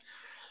back.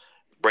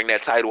 Bring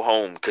that title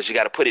home because you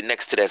got to put it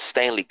next to that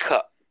Stanley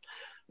Cup.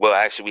 Well,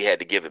 actually, we had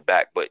to give it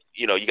back, but,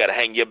 you got to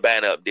hang your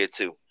banner up there,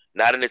 too.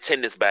 Not an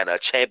attendance banner, a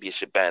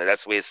championship banner.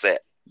 That's where it's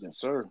at. Yes,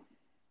 sir.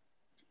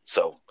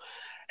 So,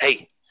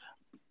 hey,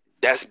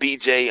 that's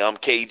BJ. I'm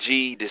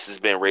KG. This has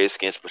been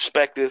Redskins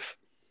Perspective.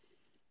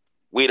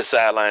 We the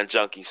Sideline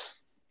Junkies.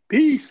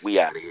 Peace. We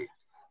out of here.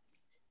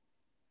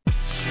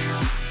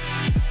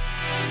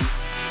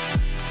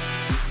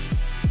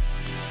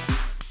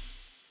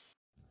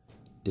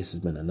 This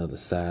has been another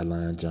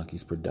Sideline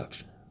Junkies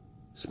production,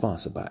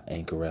 sponsored by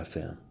Anchor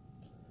FM.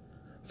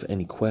 For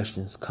any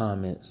questions,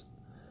 comments,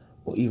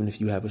 or even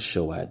if you have a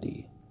show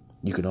idea,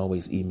 you can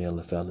always email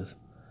the fellas,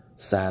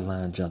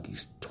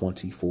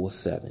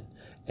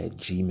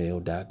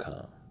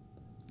 sidelinejunkies247@gmail.com.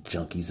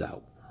 Junkies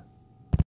out.